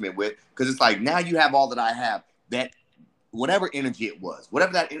are intimate with. Because it's like, now you have all that I have. That whatever energy it was,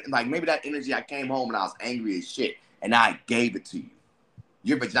 whatever that, like, maybe that energy, I came home and I was angry as shit. And I gave it to you.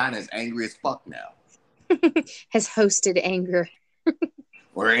 Your vagina is angry as fuck now. Has hosted anger.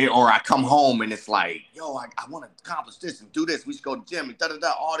 Or I come home and it's like, yo, I want to accomplish this and do this. We should go to the gym and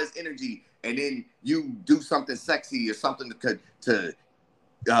da-da-da, all this energy. And then you do something sexy or something to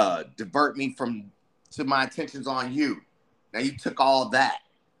divert me to my attentions on you. Now you took all that.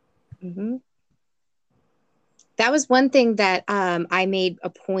 Mm-hmm. That was one thing that I made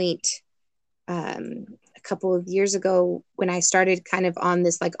a point a couple of years ago when I started kind of on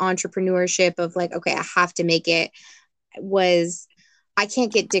this like entrepreneurship of like, okay, I have to make it, was I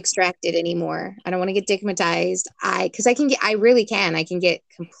can't get distracted anymore. I don't want to get digmatized. Because I really can. I can get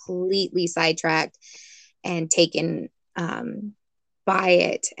completely sidetracked and taken by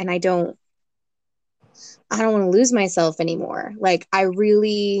it. And I don't want to lose myself anymore. Like, I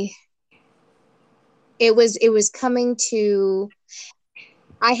really, it was coming to,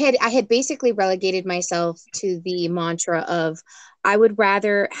 I had basically relegated myself to the mantra of, I would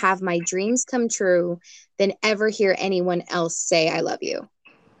rather have my dreams come true than ever hear anyone else say I love you.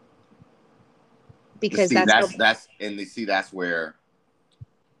 Because see, that's where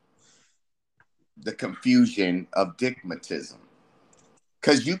the confusion of digmatism.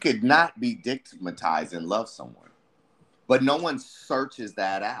 Because you could not be digmatized and love someone, but no one searches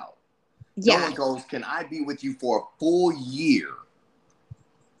that out. Yeah. No one goes, can I be with you for a full year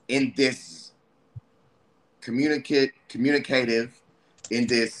in this communicative, in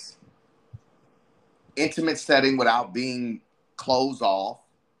this intimate setting without being closed off?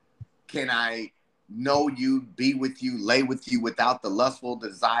 Can I know you, be with you, lay with you without the lustful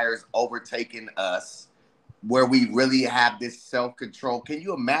desires overtaking us, where we really have this self-control? Can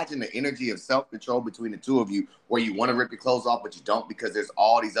you imagine the energy of self-control between the two of you, where you want to rip your clothes off, but you don't because there's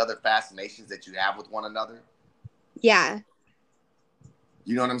all these other fascinations that you have with one another? Yeah.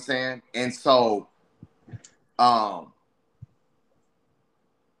 You know what I'm saying? And so,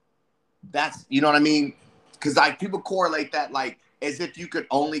 that's, you know what I mean? Because like people correlate that like as if you could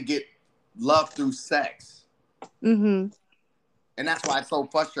only get love through sex. Mm-hmm. And that's why it's so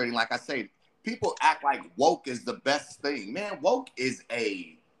frustrating. Like I say, people act like woke is the best thing. Man, woke is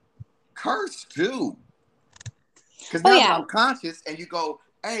a curse too. Because Oh now that yeah. I'm conscious and you go,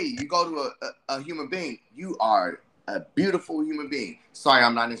 hey, you go to a human being, you are a beautiful human being. Sorry,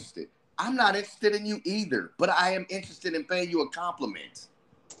 I'm not interested. I'm not interested in you either, but I am interested in paying you a compliment.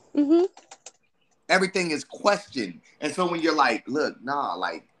 Mm-hmm. Everything is questioned. And so when you're like, look, nah,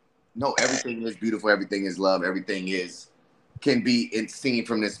 like, no, everything is beautiful, everything is love, everything is can be seen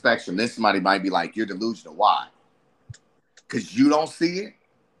from this spectrum. Then somebody might be like, you're delusional. Why? Because you don't see it?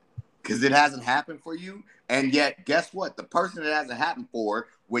 Because it hasn't happened for you? And yet, guess what? The person that hasn't happened for,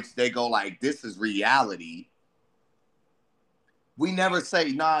 which they go like, this is reality. We never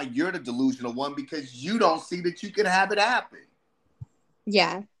say, nah, you're the delusional one because you don't see that you can have it happen.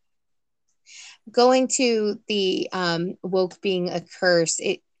 Yeah. Going to the woke being a curse,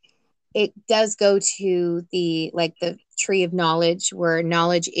 it does go to the like the tree of knowledge, where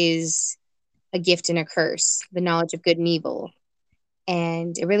knowledge is a gift and a curse, the knowledge of good and evil.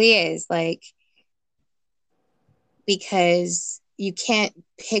 And it really is like, because you can't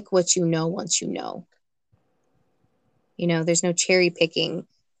pick what you know once you know. You know, there's no cherry picking.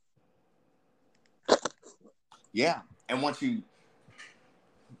 Yeah. And once you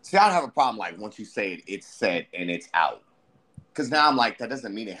see, I don't have a problem like once you say it, it's said and it's out. Because now I'm like, that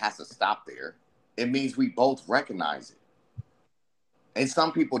doesn't mean it has to stop there. It means we both recognize it. And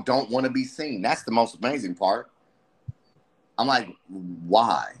some people don't want to be seen. That's the most amazing part. I'm like,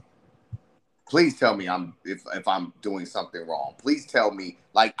 why? Please tell me if I'm doing something wrong. Please tell me.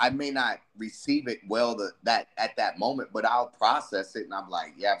 Like I may not receive it well that at that moment, but I'll process it and I'm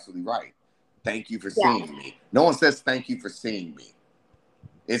like, you're absolutely right. Thank you for Yeah. seeing me. No one says thank you for seeing me.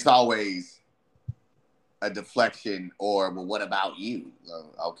 It's always a deflection or, well, what about you?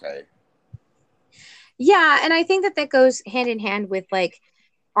 Okay. Yeah, and I think that that goes hand in hand with like,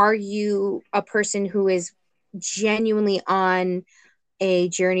 are you a person who is genuinely on a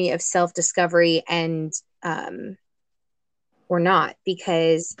journey of self-discovery and or not?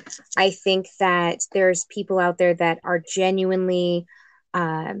 Because I think that there's people out there that are genuinely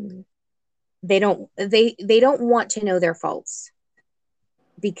um they don't want to know their faults,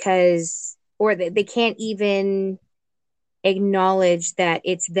 because or they can't even acknowledge that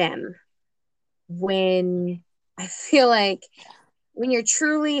it's them. When I feel like when you're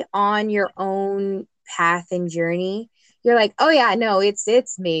truly on your own path and journey, you're like, oh yeah, no,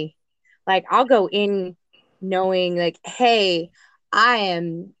 it's me. Like I'll go in knowing like, hey, I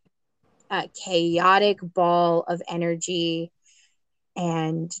am a chaotic ball of energy,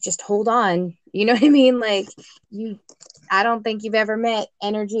 and just hold on. You know what I mean? Like you I don't think you've ever met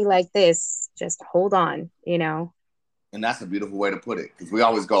energy like this. Just hold on, you know? And that's a beautiful way to put it. Because we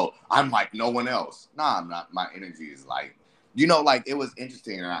always go, I'm like no one else. Nah, I'm not. My energy is like, like it was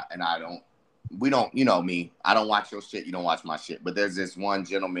interesting. And I don't, we don't, me. I don't watch your shit. You don't watch my shit. But there's this one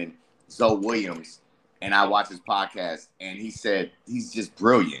gentleman, Zoe Williams, and I watch his podcast. And he said, he's just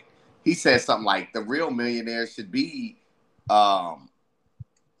brilliant. He said something like, the real millionaire should be, and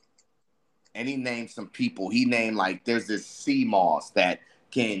he named some people. He named like there's this sea moss that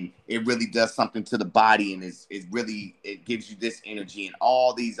it really does something to the body and it gives you this energy, and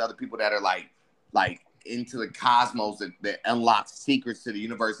all these other people that are like into the cosmos that unlock secrets to the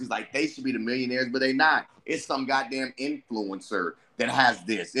universe. He's like, they should be the millionaires, but they not. It's some goddamn influencer that has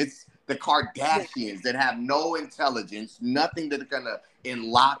this. It's the Kardashians that have no intelligence, nothing that's gonna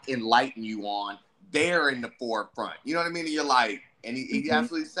enlighten you on. They're in the forefront. You know what I mean? And you're like, and he Mm-hmm.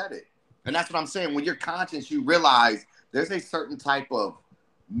 absolutely said it. And that's what I'm saying. When you're conscious, you realize there's a certain type of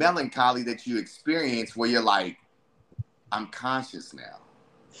melancholy that you experience where you're like, I'm conscious now.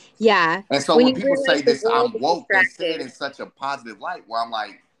 Yeah. And so When when you people realize say the this, world I'm is woke, they say it distracted. in such a positive light where I'm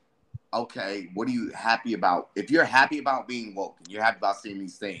like, okay, what are you happy about? If you're happy about being woke and you're happy about seeing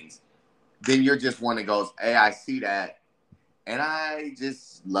these things, then you're just one that goes, hey, I see that. And I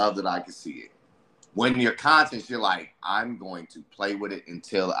just love that I can see it. When you're conscious, you're like, I'm going to play with it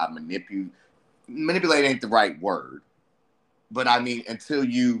until I manipulate ain't the right word. but I mean, until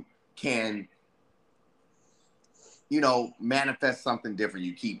you can, manifest something different,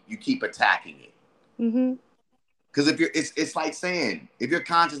 you keep attacking it. Mm-hmm. Because if it's like saying, if you're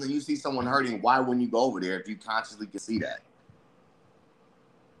conscious and you see someone hurting, why wouldn't you go over there if you consciously can see that?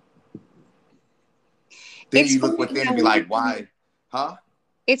 Then It's you look funny within and how be like, why? Huh?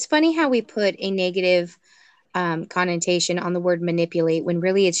 it's funny how we put a negative connotation on the word manipulate when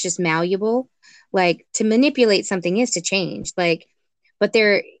really it's just malleable. Like to manipulate something is to change. Like, but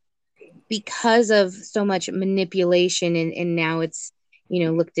there, because of so much manipulation and now it's,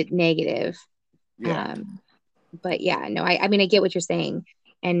 looked at negative. Yeah. Um, but yeah, no, I mean, I get what you're saying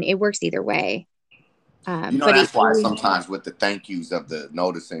and it works either way. But That's why sometimes with the thank yous of the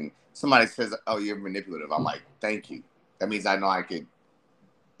noticing, somebody says, oh, you're manipulative. I'm like, thank you. That means I know I could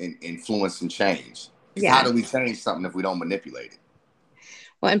influence and change. Because how yeah. do we change something if we don't manipulate it?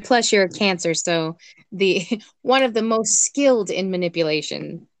 Well, and plus you're a Cancer, so the one of the most skilled in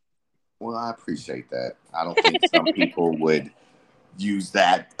manipulation. Well, I appreciate that. I don't think some people would use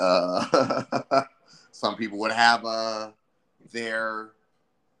that. Some people would have their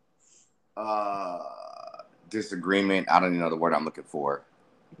uh, disagreement. I don't even know the word I'm looking for.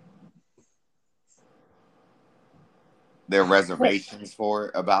 Their reservations for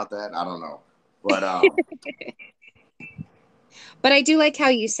it about that. I don't know. But But I do like how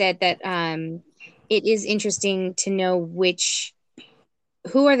you said that it is interesting to know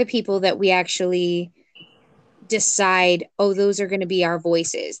who are the people that we actually decide, oh, those are going to be our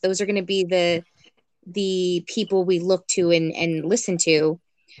voices. Those are going to be the people we look to and listen to.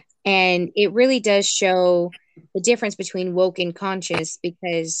 And it really does show the difference between woke and conscious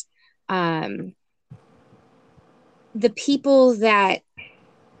because um, the people that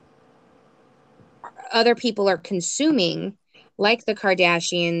other people are consuming, like the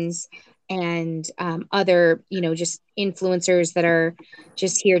Kardashians and other, just influencers that are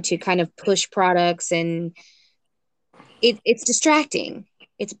just here to kind of push products, and it's distracting.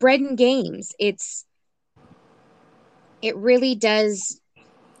 It's bread and games. It really does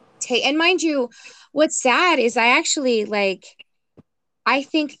take. And mind you, what's sad is I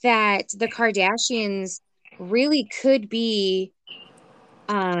think that the Kardashians really could be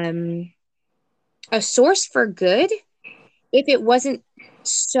a source for good if it wasn't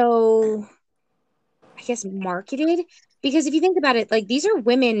so, I guess, marketed. Because if you think about it, like these are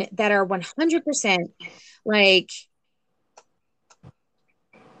women that are 100% like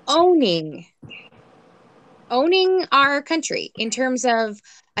owning our country in terms of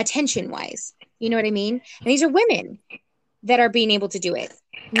attention wise. You know what I mean? And these are women that are being able to do it.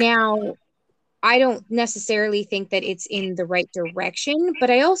 Now, I don't necessarily think that it's in the right direction,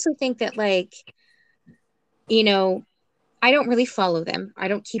 but I also think that you know, I don't really follow them. I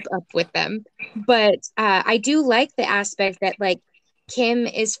don't keep up with them. But I do like the aspect that Kim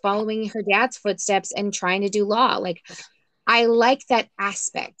is following her dad's footsteps and trying to do law. Like I like that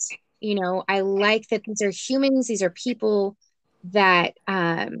aspect. I like that these are humans, these are people that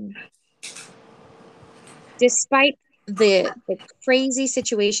despite the crazy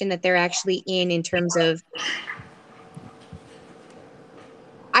situation that they're actually in terms of,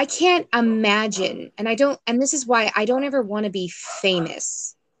 I can't imagine, and this is why I don't ever want to be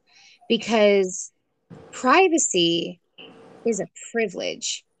famous, because privacy is a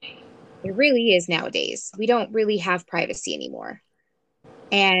privilege. It really is nowadays. We don't really have privacy anymore.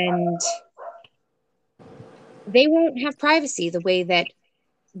 And they won't have privacy the way that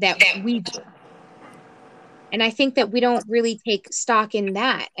we do. And I think that we don't really take stock in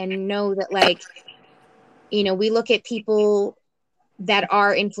that and know that we look at people that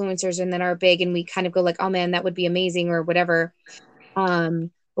are influencers and that are big and we kind of go like, oh man, that would be amazing or whatever. But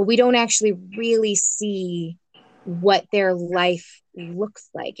we don't actually really see what their life looks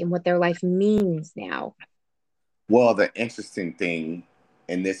like and what their life means now. Well, the interesting thing,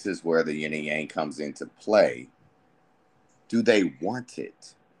 and this is where the yin and yang comes into play, do they want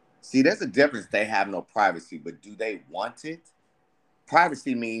it? See, there's a difference. They have no privacy, but do they want it?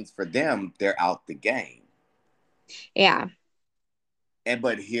 Privacy means for them, they're out the game. Yeah.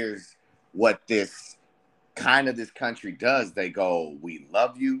 But here's what this country does. They go, we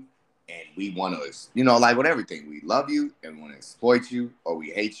love you and we want to, like with everything, we love you and want to exploit you, or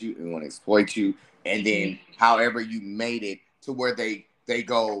we hate you and want to exploit you. And then however you made it to where they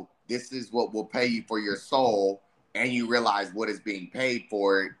go, this is what will pay you for your soul. And you realize what is being paid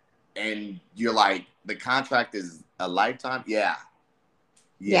for it. And you're like, the contract is a lifetime. Yeah.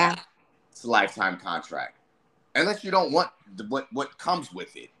 It's a lifetime contract. Unless you don't want what comes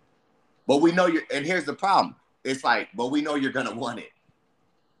with it. But we know and here's the problem. It's like, but we know you're going to want it.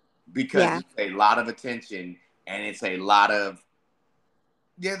 Because it's a lot of attention and it's a lot of,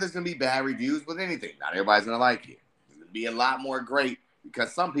 yeah, there's gonna be bad reviews with anything. Not everybody's gonna like you. There's gonna be a lot more great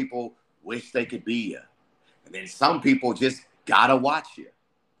because some people wish they could be you, and then some people just gotta watch you.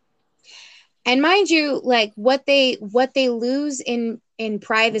 And mind you, like what they lose in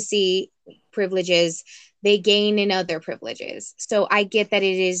privacy privileges, they gain in other privileges. So I get that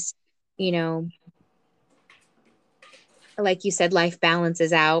it is, you know, like you said, life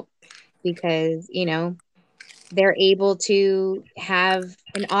balances out because, they're able to have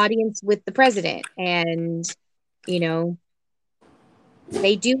an audience with the president, and, you know,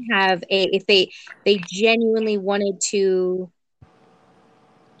 they do have a, if they genuinely wanted to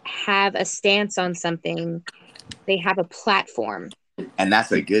have a stance on something, they have a platform. And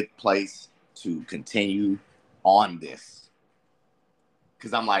that's a good place to continue on this.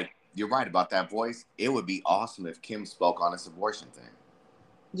 Because I'm like, you're right about that voice. It would be awesome if Kim spoke on this abortion thing.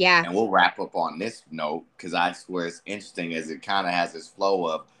 Yeah. And we'll wrap up on this note because I swear it's interesting as it kind of has this flow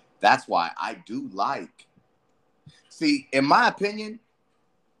of, that's why I do like. See, in my opinion,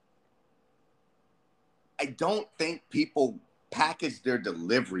 I don't think people package their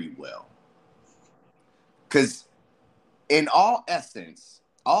delivery well. Because in all essence,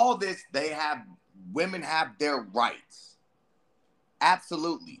 all this, women have their rights.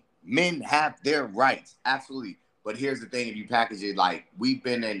 Absolutely. Men have their rights. Absolutely. But here's the thing, if you package it like, we've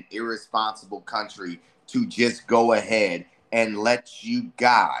been an irresponsible country to just go ahead and let you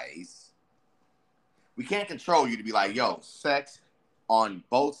guys, we can't control you to be like, yo, sex on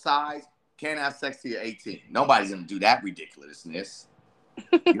both sides, can't have sex till you're 18. Nobody's going to do that ridiculousness.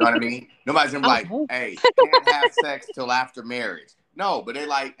 You know what I mean? Nobody's going to be like, hey, can't have sex till after marriage. No, but they're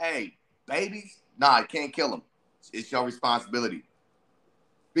like, hey, babies, nah, you can't kill them. It's your responsibility.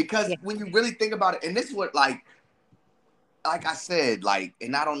 Because when you really think about it, and this is what, like I said, like,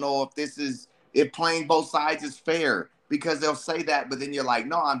 and I don't know if playing both sides is fair, because they'll say that, but then you're like,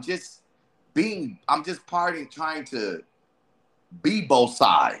 no, I'm just trying to be both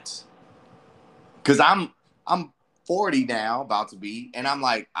sides. Because I'm 40 now, about to be, and I'm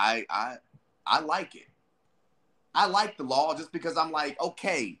like, I like it. I like the law just because I'm like,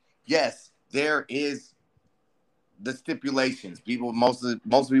 okay, yes, there is the stipulations.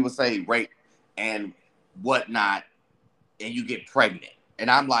 Most people say rape and whatnot, and you get pregnant. And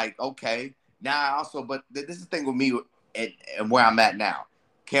I'm like, okay. Now but this is the thing with me and where I'm at now.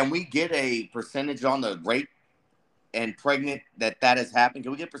 Can we get a percentage on the rape and pregnant that has happened?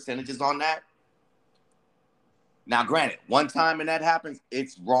 Can we get percentages on that? Now, granted, one time and that happens,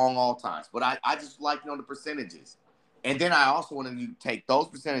 it's wrong all times. But I just like to know the percentages. And then I also want to take those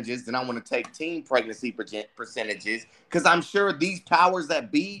percentages, then I want to take teen pregnancy percentages, because I'm sure these powers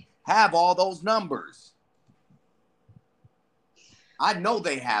that be have all those numbers. I know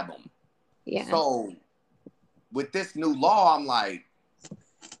they have them. Yeah. So with this new law, I'm like,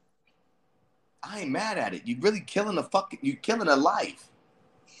 I ain't mad at it. You're really killing a life.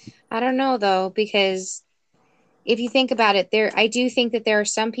 I don't know though, because if you think about it, I do think that there are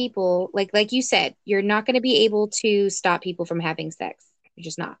some people, like you said, you're not going to be able to stop people from having sex. You're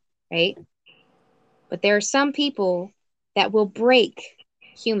just not, right? But there are some people that will break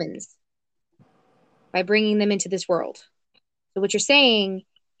humans by bringing them into this world. So what you're saying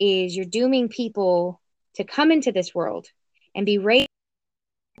is you're dooming people to come into this world and be raised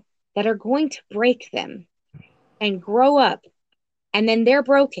that are going to break them and grow up, and then they're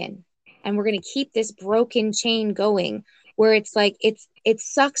broken. And we're going to keep this broken chain going, where it's like, it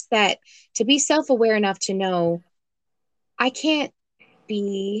sucks that to be self-aware enough to know I can't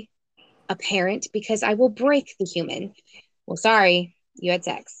be a parent because I will break the human. Well, sorry, you had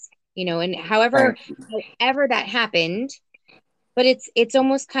sex, and however that happened. But it's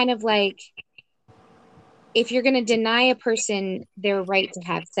almost kind of like, if you're going to deny a person their right to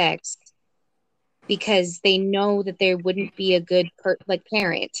have sex because they know that they wouldn't be a good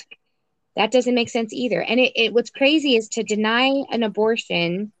parent, that doesn't make sense either. And what's crazy is, to deny an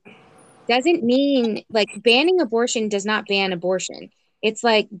abortion doesn't mean, like, banning abortion does not ban abortion. It's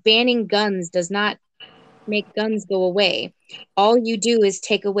like banning guns does not make guns go away. All you do is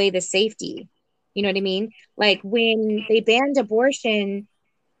take away the safety. You know what I mean? Like, when they banned abortion,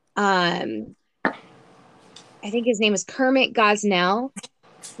 I think his name was Kermit Gosnell,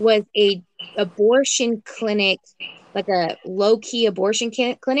 was a abortion clinic, like a low-key abortion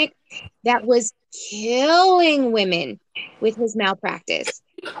clinic that was killing women with his malpractice.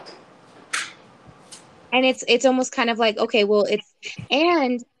 And it's almost kind of like, okay, well,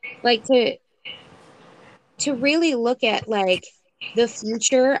 and like to really look at like the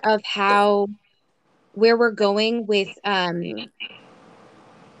future of where we're going with Elon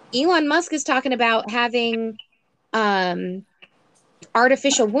Musk is talking about having um,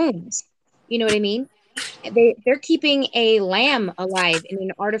 artificial wombs. You know what I mean? They're keeping a lamb alive in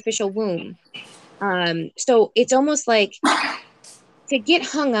an artificial womb. So it's almost like to get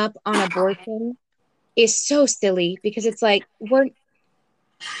hung up on abortion is so silly because it's like we're.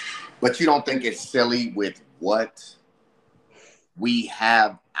 But you don't think it's silly with what we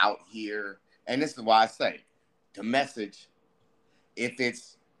have out here? And this is why I say the message, if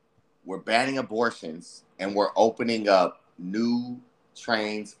it's we're banning abortions and we're opening up new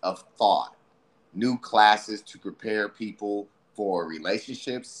trains of thought, new classes to prepare people for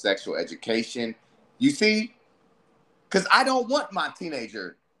relationships, sexual education. You see, because I don't want my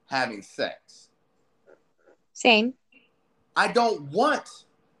teenager having sex. Same. I don't want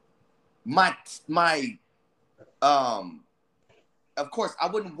my of course I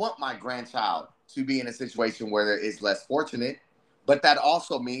wouldn't want my grandchild to be in a situation where it is less fortunate, but that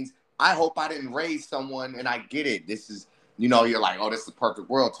also means I hope I didn't raise someone, and I get it. This is, you're like, oh, this is the perfect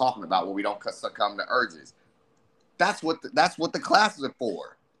world talking about where we don't succumb to urges. That's what the classes are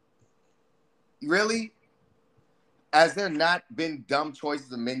for. Really? Has there not been dumb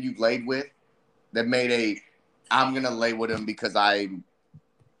choices of men you've laid with that made I'm going to lay with him because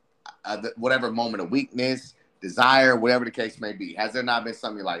whatever moment of weakness, desire, whatever the case may be. Has there not been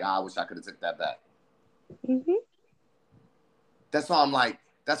something like, I wish I could have took that back? Mm-hmm. That's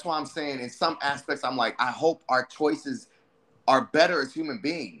why I'm saying in some aspects, I'm like, I hope our choices are better as human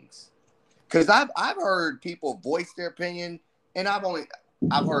beings. Because I've heard people voice their opinion, and I've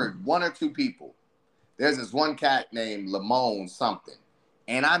heard one or two people. There's this one cat named Lamone something.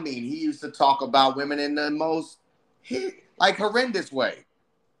 And I mean, he used to talk about women in the most horrendous way.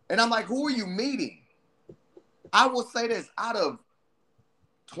 And I'm like, who are you meeting? I will say this, out of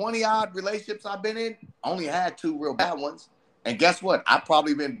 20 odd relationships I've been in, only had 2 real bad ones. And guess what? I've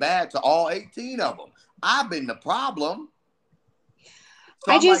probably been bad to all 18 of them. I've been the problem.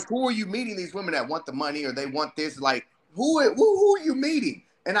 So I'm like, who are you meeting, these women that want the money or they want this? Like, who are you meeting?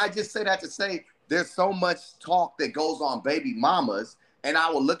 And I just say that to say there's so much talk that goes on baby mamas. And I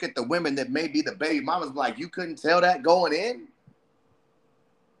will look at the women that may be the baby mamas like, you couldn't tell that going in?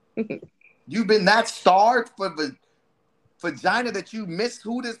 You've been that starved for the vagina that you miss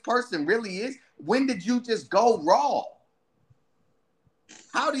who this person really is? When did you just go raw?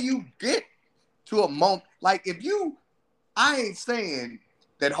 How do you get to a moment? Like, I ain't saying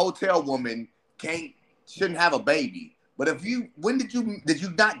that hotel woman shouldn't have a baby. But when did you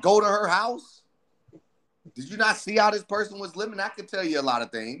not go to her house? Did you not see how this person was living? I could tell you a lot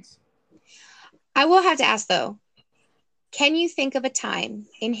of things. I will have to ask though, can you think of a time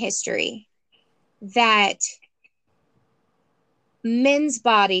in history that men's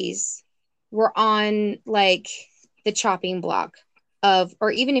bodies were on like the chopping block of, or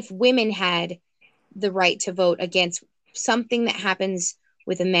even if women had the right to vote against something that happens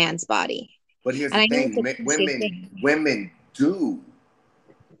with a man's body? But here's the thing, women do.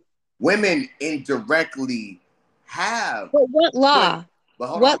 Women indirectly have. But what law?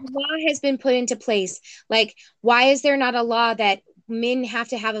 What law has been put into place? Like, why is there not a law that men have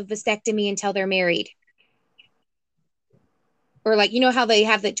to have a vasectomy until they're married? Or like, how they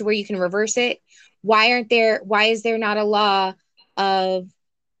have that to where you can reverse it? Why is there not a law of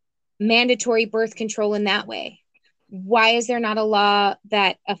mandatory birth control in that way? Why is there not a law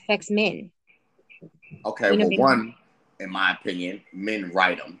that affects men? Okay, well, one, in my opinion, men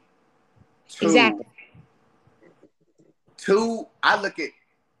write them. Exactly. Two, I look at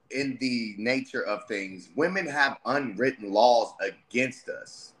in the nature of things, women have unwritten laws against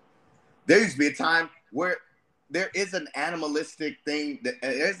us. There used to be a time where there is an animalistic thing,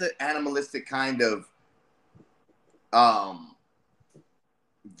 there's an animalistic kind of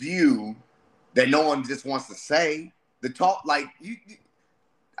view that no one just wants to say. The talk, like you'll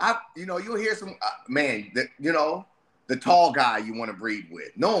hear some the tall guy you want to breed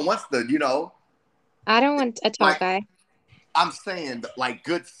with. No one wants the, I don't want a tall guy. I'm saying like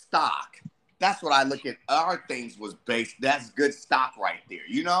good stock. That's what I look at. Our things was based. That's good stock right there.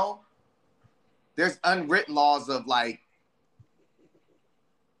 There's unwritten laws of like,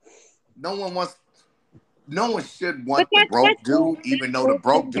 no one should want the broke dude, even though the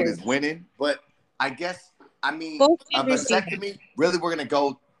broke dude is winning. But I guess, a vasectomy, really, we're going to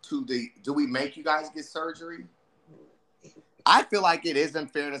go to do we make you guys get surgery? I feel like it is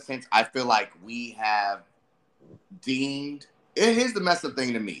unfair in a sense. I feel like we have deemed, here's the messed up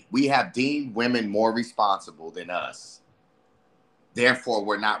thing to me. We have deemed women more responsible than us. Therefore,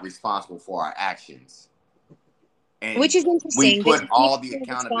 we're not responsible for our actions. And which is interesting. We put all the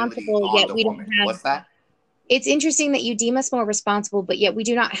accountability on the woman. What's that? It's interesting that you deem us more responsible, but yet we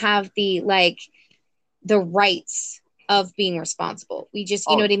do not have the the rights of being responsible. We just,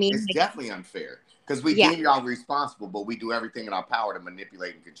 you know Oh, what I mean? it's Like, definitely unfair because we yeah, deem y'all responsible, but we do everything in our power to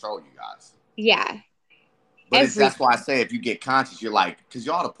manipulate and control you guys. yeah, But that's everything. why I say if you get conscious, you're like, because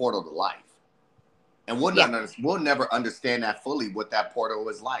y'all the portal to life, and Yeah, we'll never understand that fully what that portal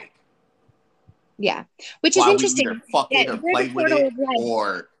is like. yeah. Which is Why we either interesting fuck that it or we're the play with portal it of life.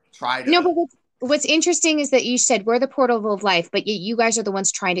 or try No, but to. what's interesting is that you said we're the portal of life, but you guys are the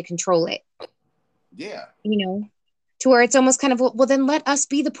ones trying to control it, Yeah, you know, to where it's almost kind of, well, then let us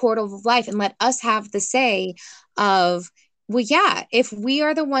be the portal of life and let us have the say of, well, yeah, if we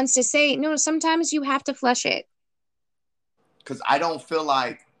are the ones to say, no, sometimes you have to flush it. because I don't feel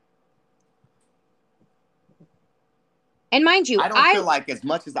like And mind you, I don't feel like as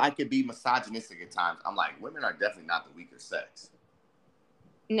much as I could be misogynistic at times, I'm like women are definitely not the weaker sex,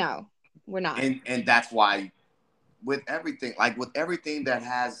 no, we're not. and that's why with everything that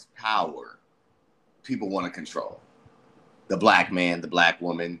has power, people want to control the black man, the black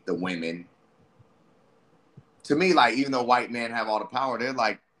woman, the women. To me, like even though white men have all the power,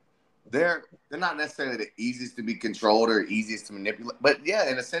 they're not necessarily the easiest to be controlled or easiest to manipulate. But yeah,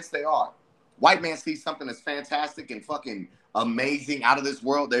 in a sense, they are. White man sees something that's fantastic and fucking amazing out of this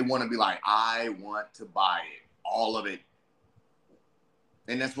world. They want to be like, I want to buy it, all of it.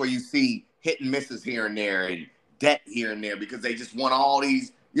 And that's where you see hit and misses here and there and debt here and there because they just want all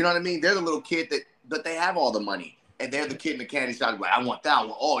these. You know what I mean? They're the little kid that they have all the money, and they're the kid in the candy shop. Like, I want that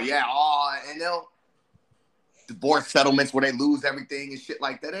one. Oh yeah, oh, and they'll divorce settlements where they lose everything and shit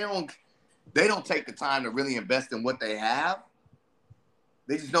like that. They don't take the time to really invest in what they have.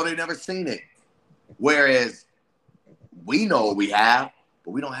 They just know they've never seen it. Whereas we know what we have,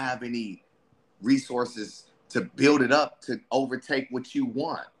 but we don't have any resources to build it up to overtake what you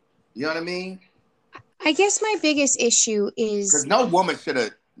want. You know what I mean? I guess my biggest issue Because is, no woman should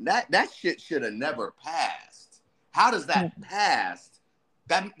have that shit should have never passed. How does that pass?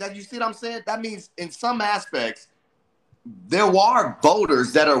 That you see what I'm saying? That means in some aspects there are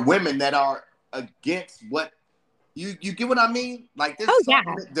voters that are women that are against what you get what I mean? Like there's oh, some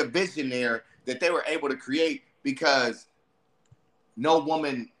yeah, division there that they were able to create because no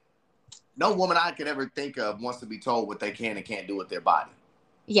woman no woman I could ever think of wants to be told what they can and can't do with their body.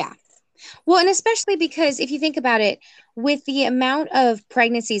 yeah. Well, and especially because if you think about it, with the amount of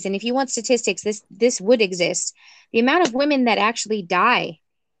pregnancies, and if you want statistics, this would exist. The amount of women that actually die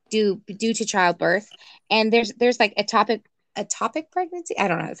due to childbirth, and there's like ectopic pregnancy. I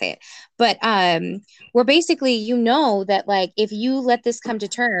don't know how to say it, but where basically you know that like if you let this come to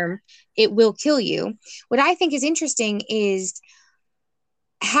term, it will kill you. What I think is interesting is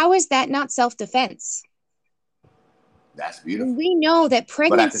how is that not self-defense? That's When beautiful. we know that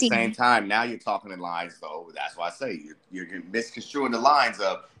But at the pregnancy. same time, now you're talking in lines though. That's why I say you're misconstruing the lines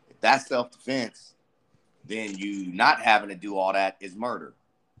of if that's self defense, then you not having to do all that is murder.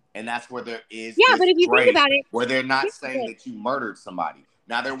 And that's where there is Yeah, but this if you think gray about it, where they're not here's the saying thing. that you murdered somebody.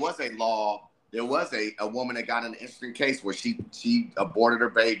 Now there was a law, there was a woman that got in an interesting case where she aborted her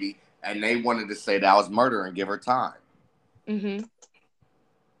baby and they wanted to say that was murder and give her time. Mhm.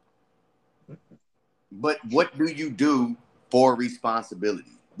 But what do you do for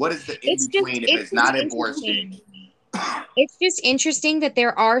responsibility? What is the in It's just between if it's it's just not abortion? interesting. It's just interesting that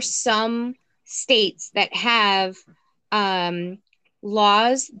there are some states that have um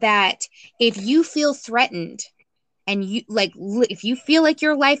laws that if you feel threatened and you like if you feel like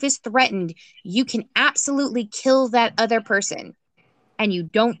your life is threatened, you can absolutely kill that other person and you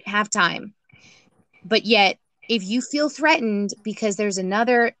don't have time. But yet, if you feel threatened because there's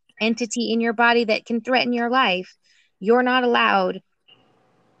another entity in your body that can threaten your life, you're not allowed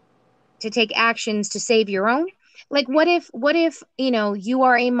to take actions to save your own. Like what if you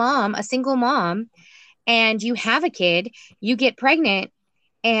are a mom, a single mom, and you have a kid, you get pregnant,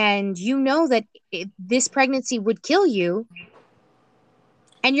 and you know that this pregnancy would kill you,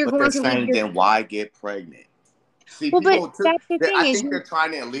 and you're But they're going to leave saying your. then why get pregnant? See, Well, but people too. that's the thing I is think you. they're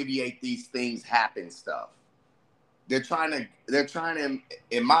trying to alleviate these things happen stuff. They're trying to,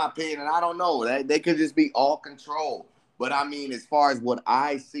 in my opinion, and I don't know, they could just be all control. But I mean, as far as what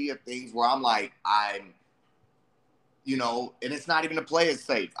I see of things, where I'm like, and it's not even to play it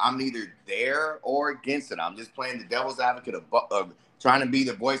safe. I'm neither there or against it. I'm just playing the devil's advocate of trying to be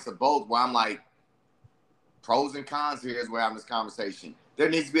the voice of both. Where I'm like, pros and cons here is where I'm having this conversation. There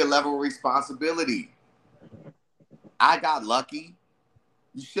needs to be a level of responsibility. I got lucky.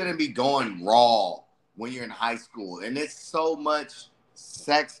 You shouldn't be going raw when you're in high school. And there's so much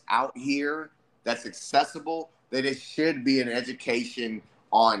sex out here that's accessible that it should be an education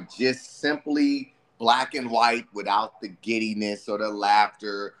on just simply black and white without the giddiness or the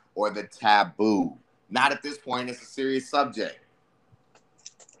laughter or the taboo. Not at this point. It's a serious subject.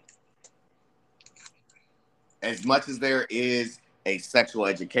 As much as there is a sexual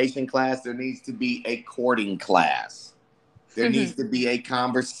education class, there needs to be a courting class. There needs to be a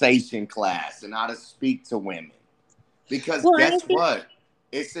conversation class and how to speak to women. Because Well, guess what?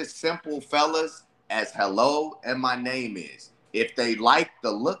 It's as simple, fellas, as hello and my name is. If they like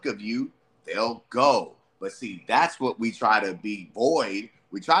the look of you, they'll go. But see, that's what we try to avoid.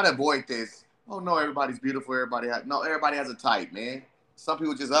 We try to avoid this. Oh no, everybody's beautiful. Everybody has a type, man. Some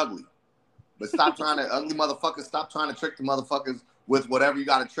people just ugly. But stop trying to ugly motherfuckers. Stop trying to trick the motherfuckers with whatever you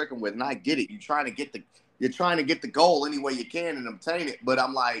got to trick them with. And I get it. You're trying to get the goal any way you can and obtain it. But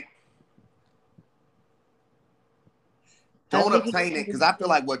I'm like, don't obtain it, because I feel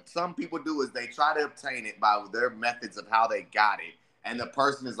like what some people do is they try to obtain it by their methods of how they got it. And the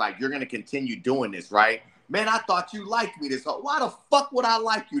person is like, you're going to continue doing this, right? Man, I thought you liked me why the fuck would I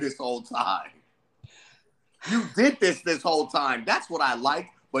like you this whole time? You did this whole time. That's what I like.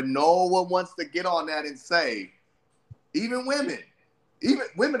 But no one wants to get on that and say, even women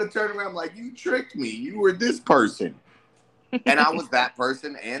have turned around like, you tricked me. You were this person. And I was that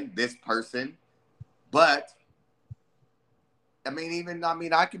person and this person. But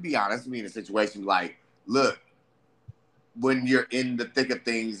I could be honest. In a situation like, look, when you're in the thick of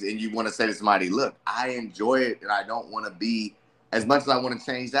things and you want to say to somebody, look, I enjoy it and I don't want to be, as much as I want to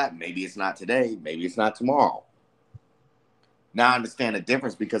change that, maybe it's not today, maybe it's not tomorrow. Now I understand the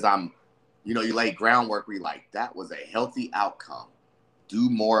difference because you lay groundwork where you're like, that was a healthy outcome. Do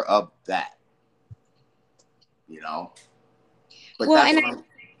more of that. But well,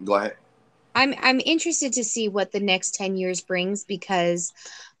 go ahead. I'm interested to see what the next 10 years brings because,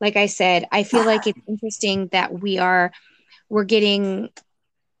 like I said, I feel like it's interesting that we're getting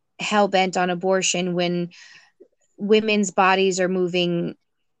hell-bent on abortion when women's bodies are moving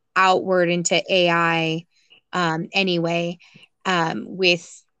outward into AI anyway,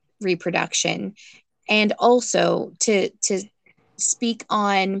 with reproduction. And also to speak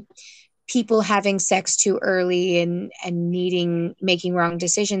on people having sex too early and making wrong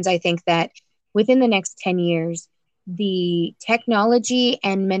decisions. I think that within the next 10 years, the technology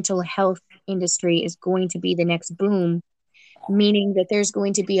and mental health industry is going to be the next boom, meaning that there's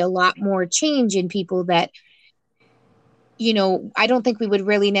going to be a lot more change in people that, I don't think we would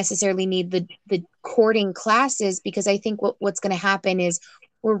really necessarily need the courting classes, because I think what's going to happen is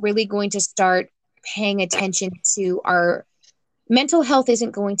we're really going to start paying attention to our mental health.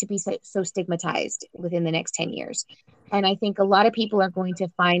 Isn't going to be so stigmatized within the next 10 years. And I think a lot of people are going to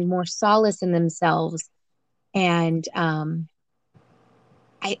find more solace in themselves. And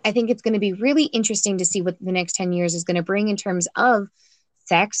I think it's going to be really interesting to see what the next 10 years is going to bring in terms of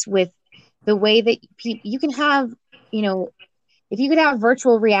sex, with the way that you can have, if you could have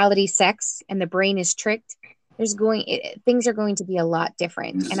virtual reality sex and the brain is tricked, things are going to be a lot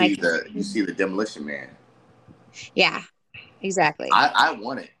different. You see the Demolition Man. Yeah, exactly. I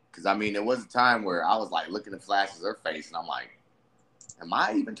want it because there was a time where I was like looking at flashes of her face and I'm like, am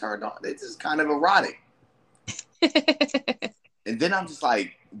I even turned on? It's just kind of erotic. And then I'm just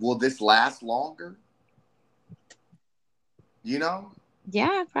like, will this last longer? Yeah,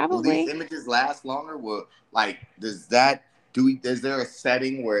 probably. Will these images last longer? Is there a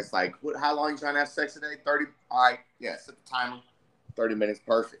setting where it's like, how long are you trying to have sex today? 30? All right, yeah, set the timer. 30 minutes,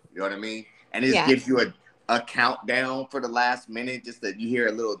 perfect. You know what I mean? And it gives you a countdown for the last minute, just that you hear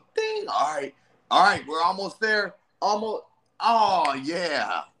a little ding. All right, we're almost there. Almost. Oh,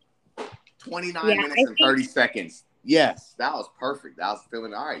 yeah. 29 minutes and 30 seconds. Yes, that was perfect. I was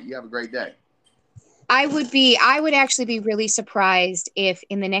feeling, all right, you have a great day. I would actually be really surprised if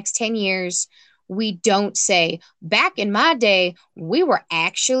in the next 10 years, we don't say, back in my day, we were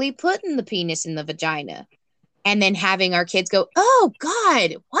actually putting the penis in the vagina. And then having our kids go, oh,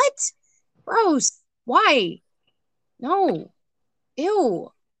 God, what? Gross. Why? No.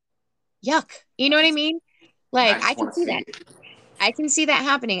 Ew. Yuck. You know what I mean? Like, I can see that. I can see that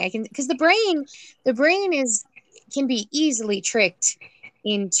happening. Because the brain can be easily tricked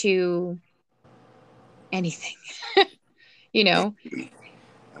into anything,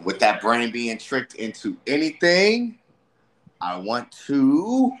 And with that brain being tricked into anything, I know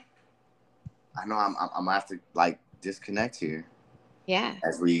I'm gonna have to disconnect here. Yeah.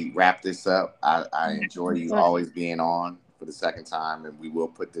 As we wrap this up, I enjoy you always being on for the second time, and we will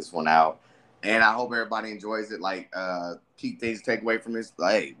put this one out. And I hope everybody enjoys it. Key things to take away from this.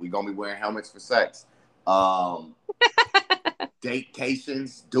 Hey, we're gonna be wearing helmets for sex.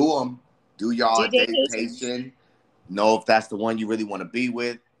 Datecations, do them. Do y'all datecation. Know if that's the one you really want to be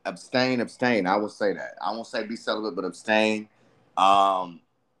with. Abstain. I will say that. I won't say be celibate, but abstain. And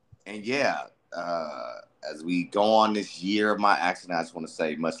yeah, as we go on this year of my accident, I just want to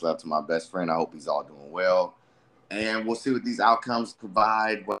say much love to my best friend. I hope he's all doing well. And we'll see what these outcomes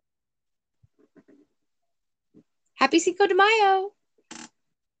provide. Happy Cinco de Mayo.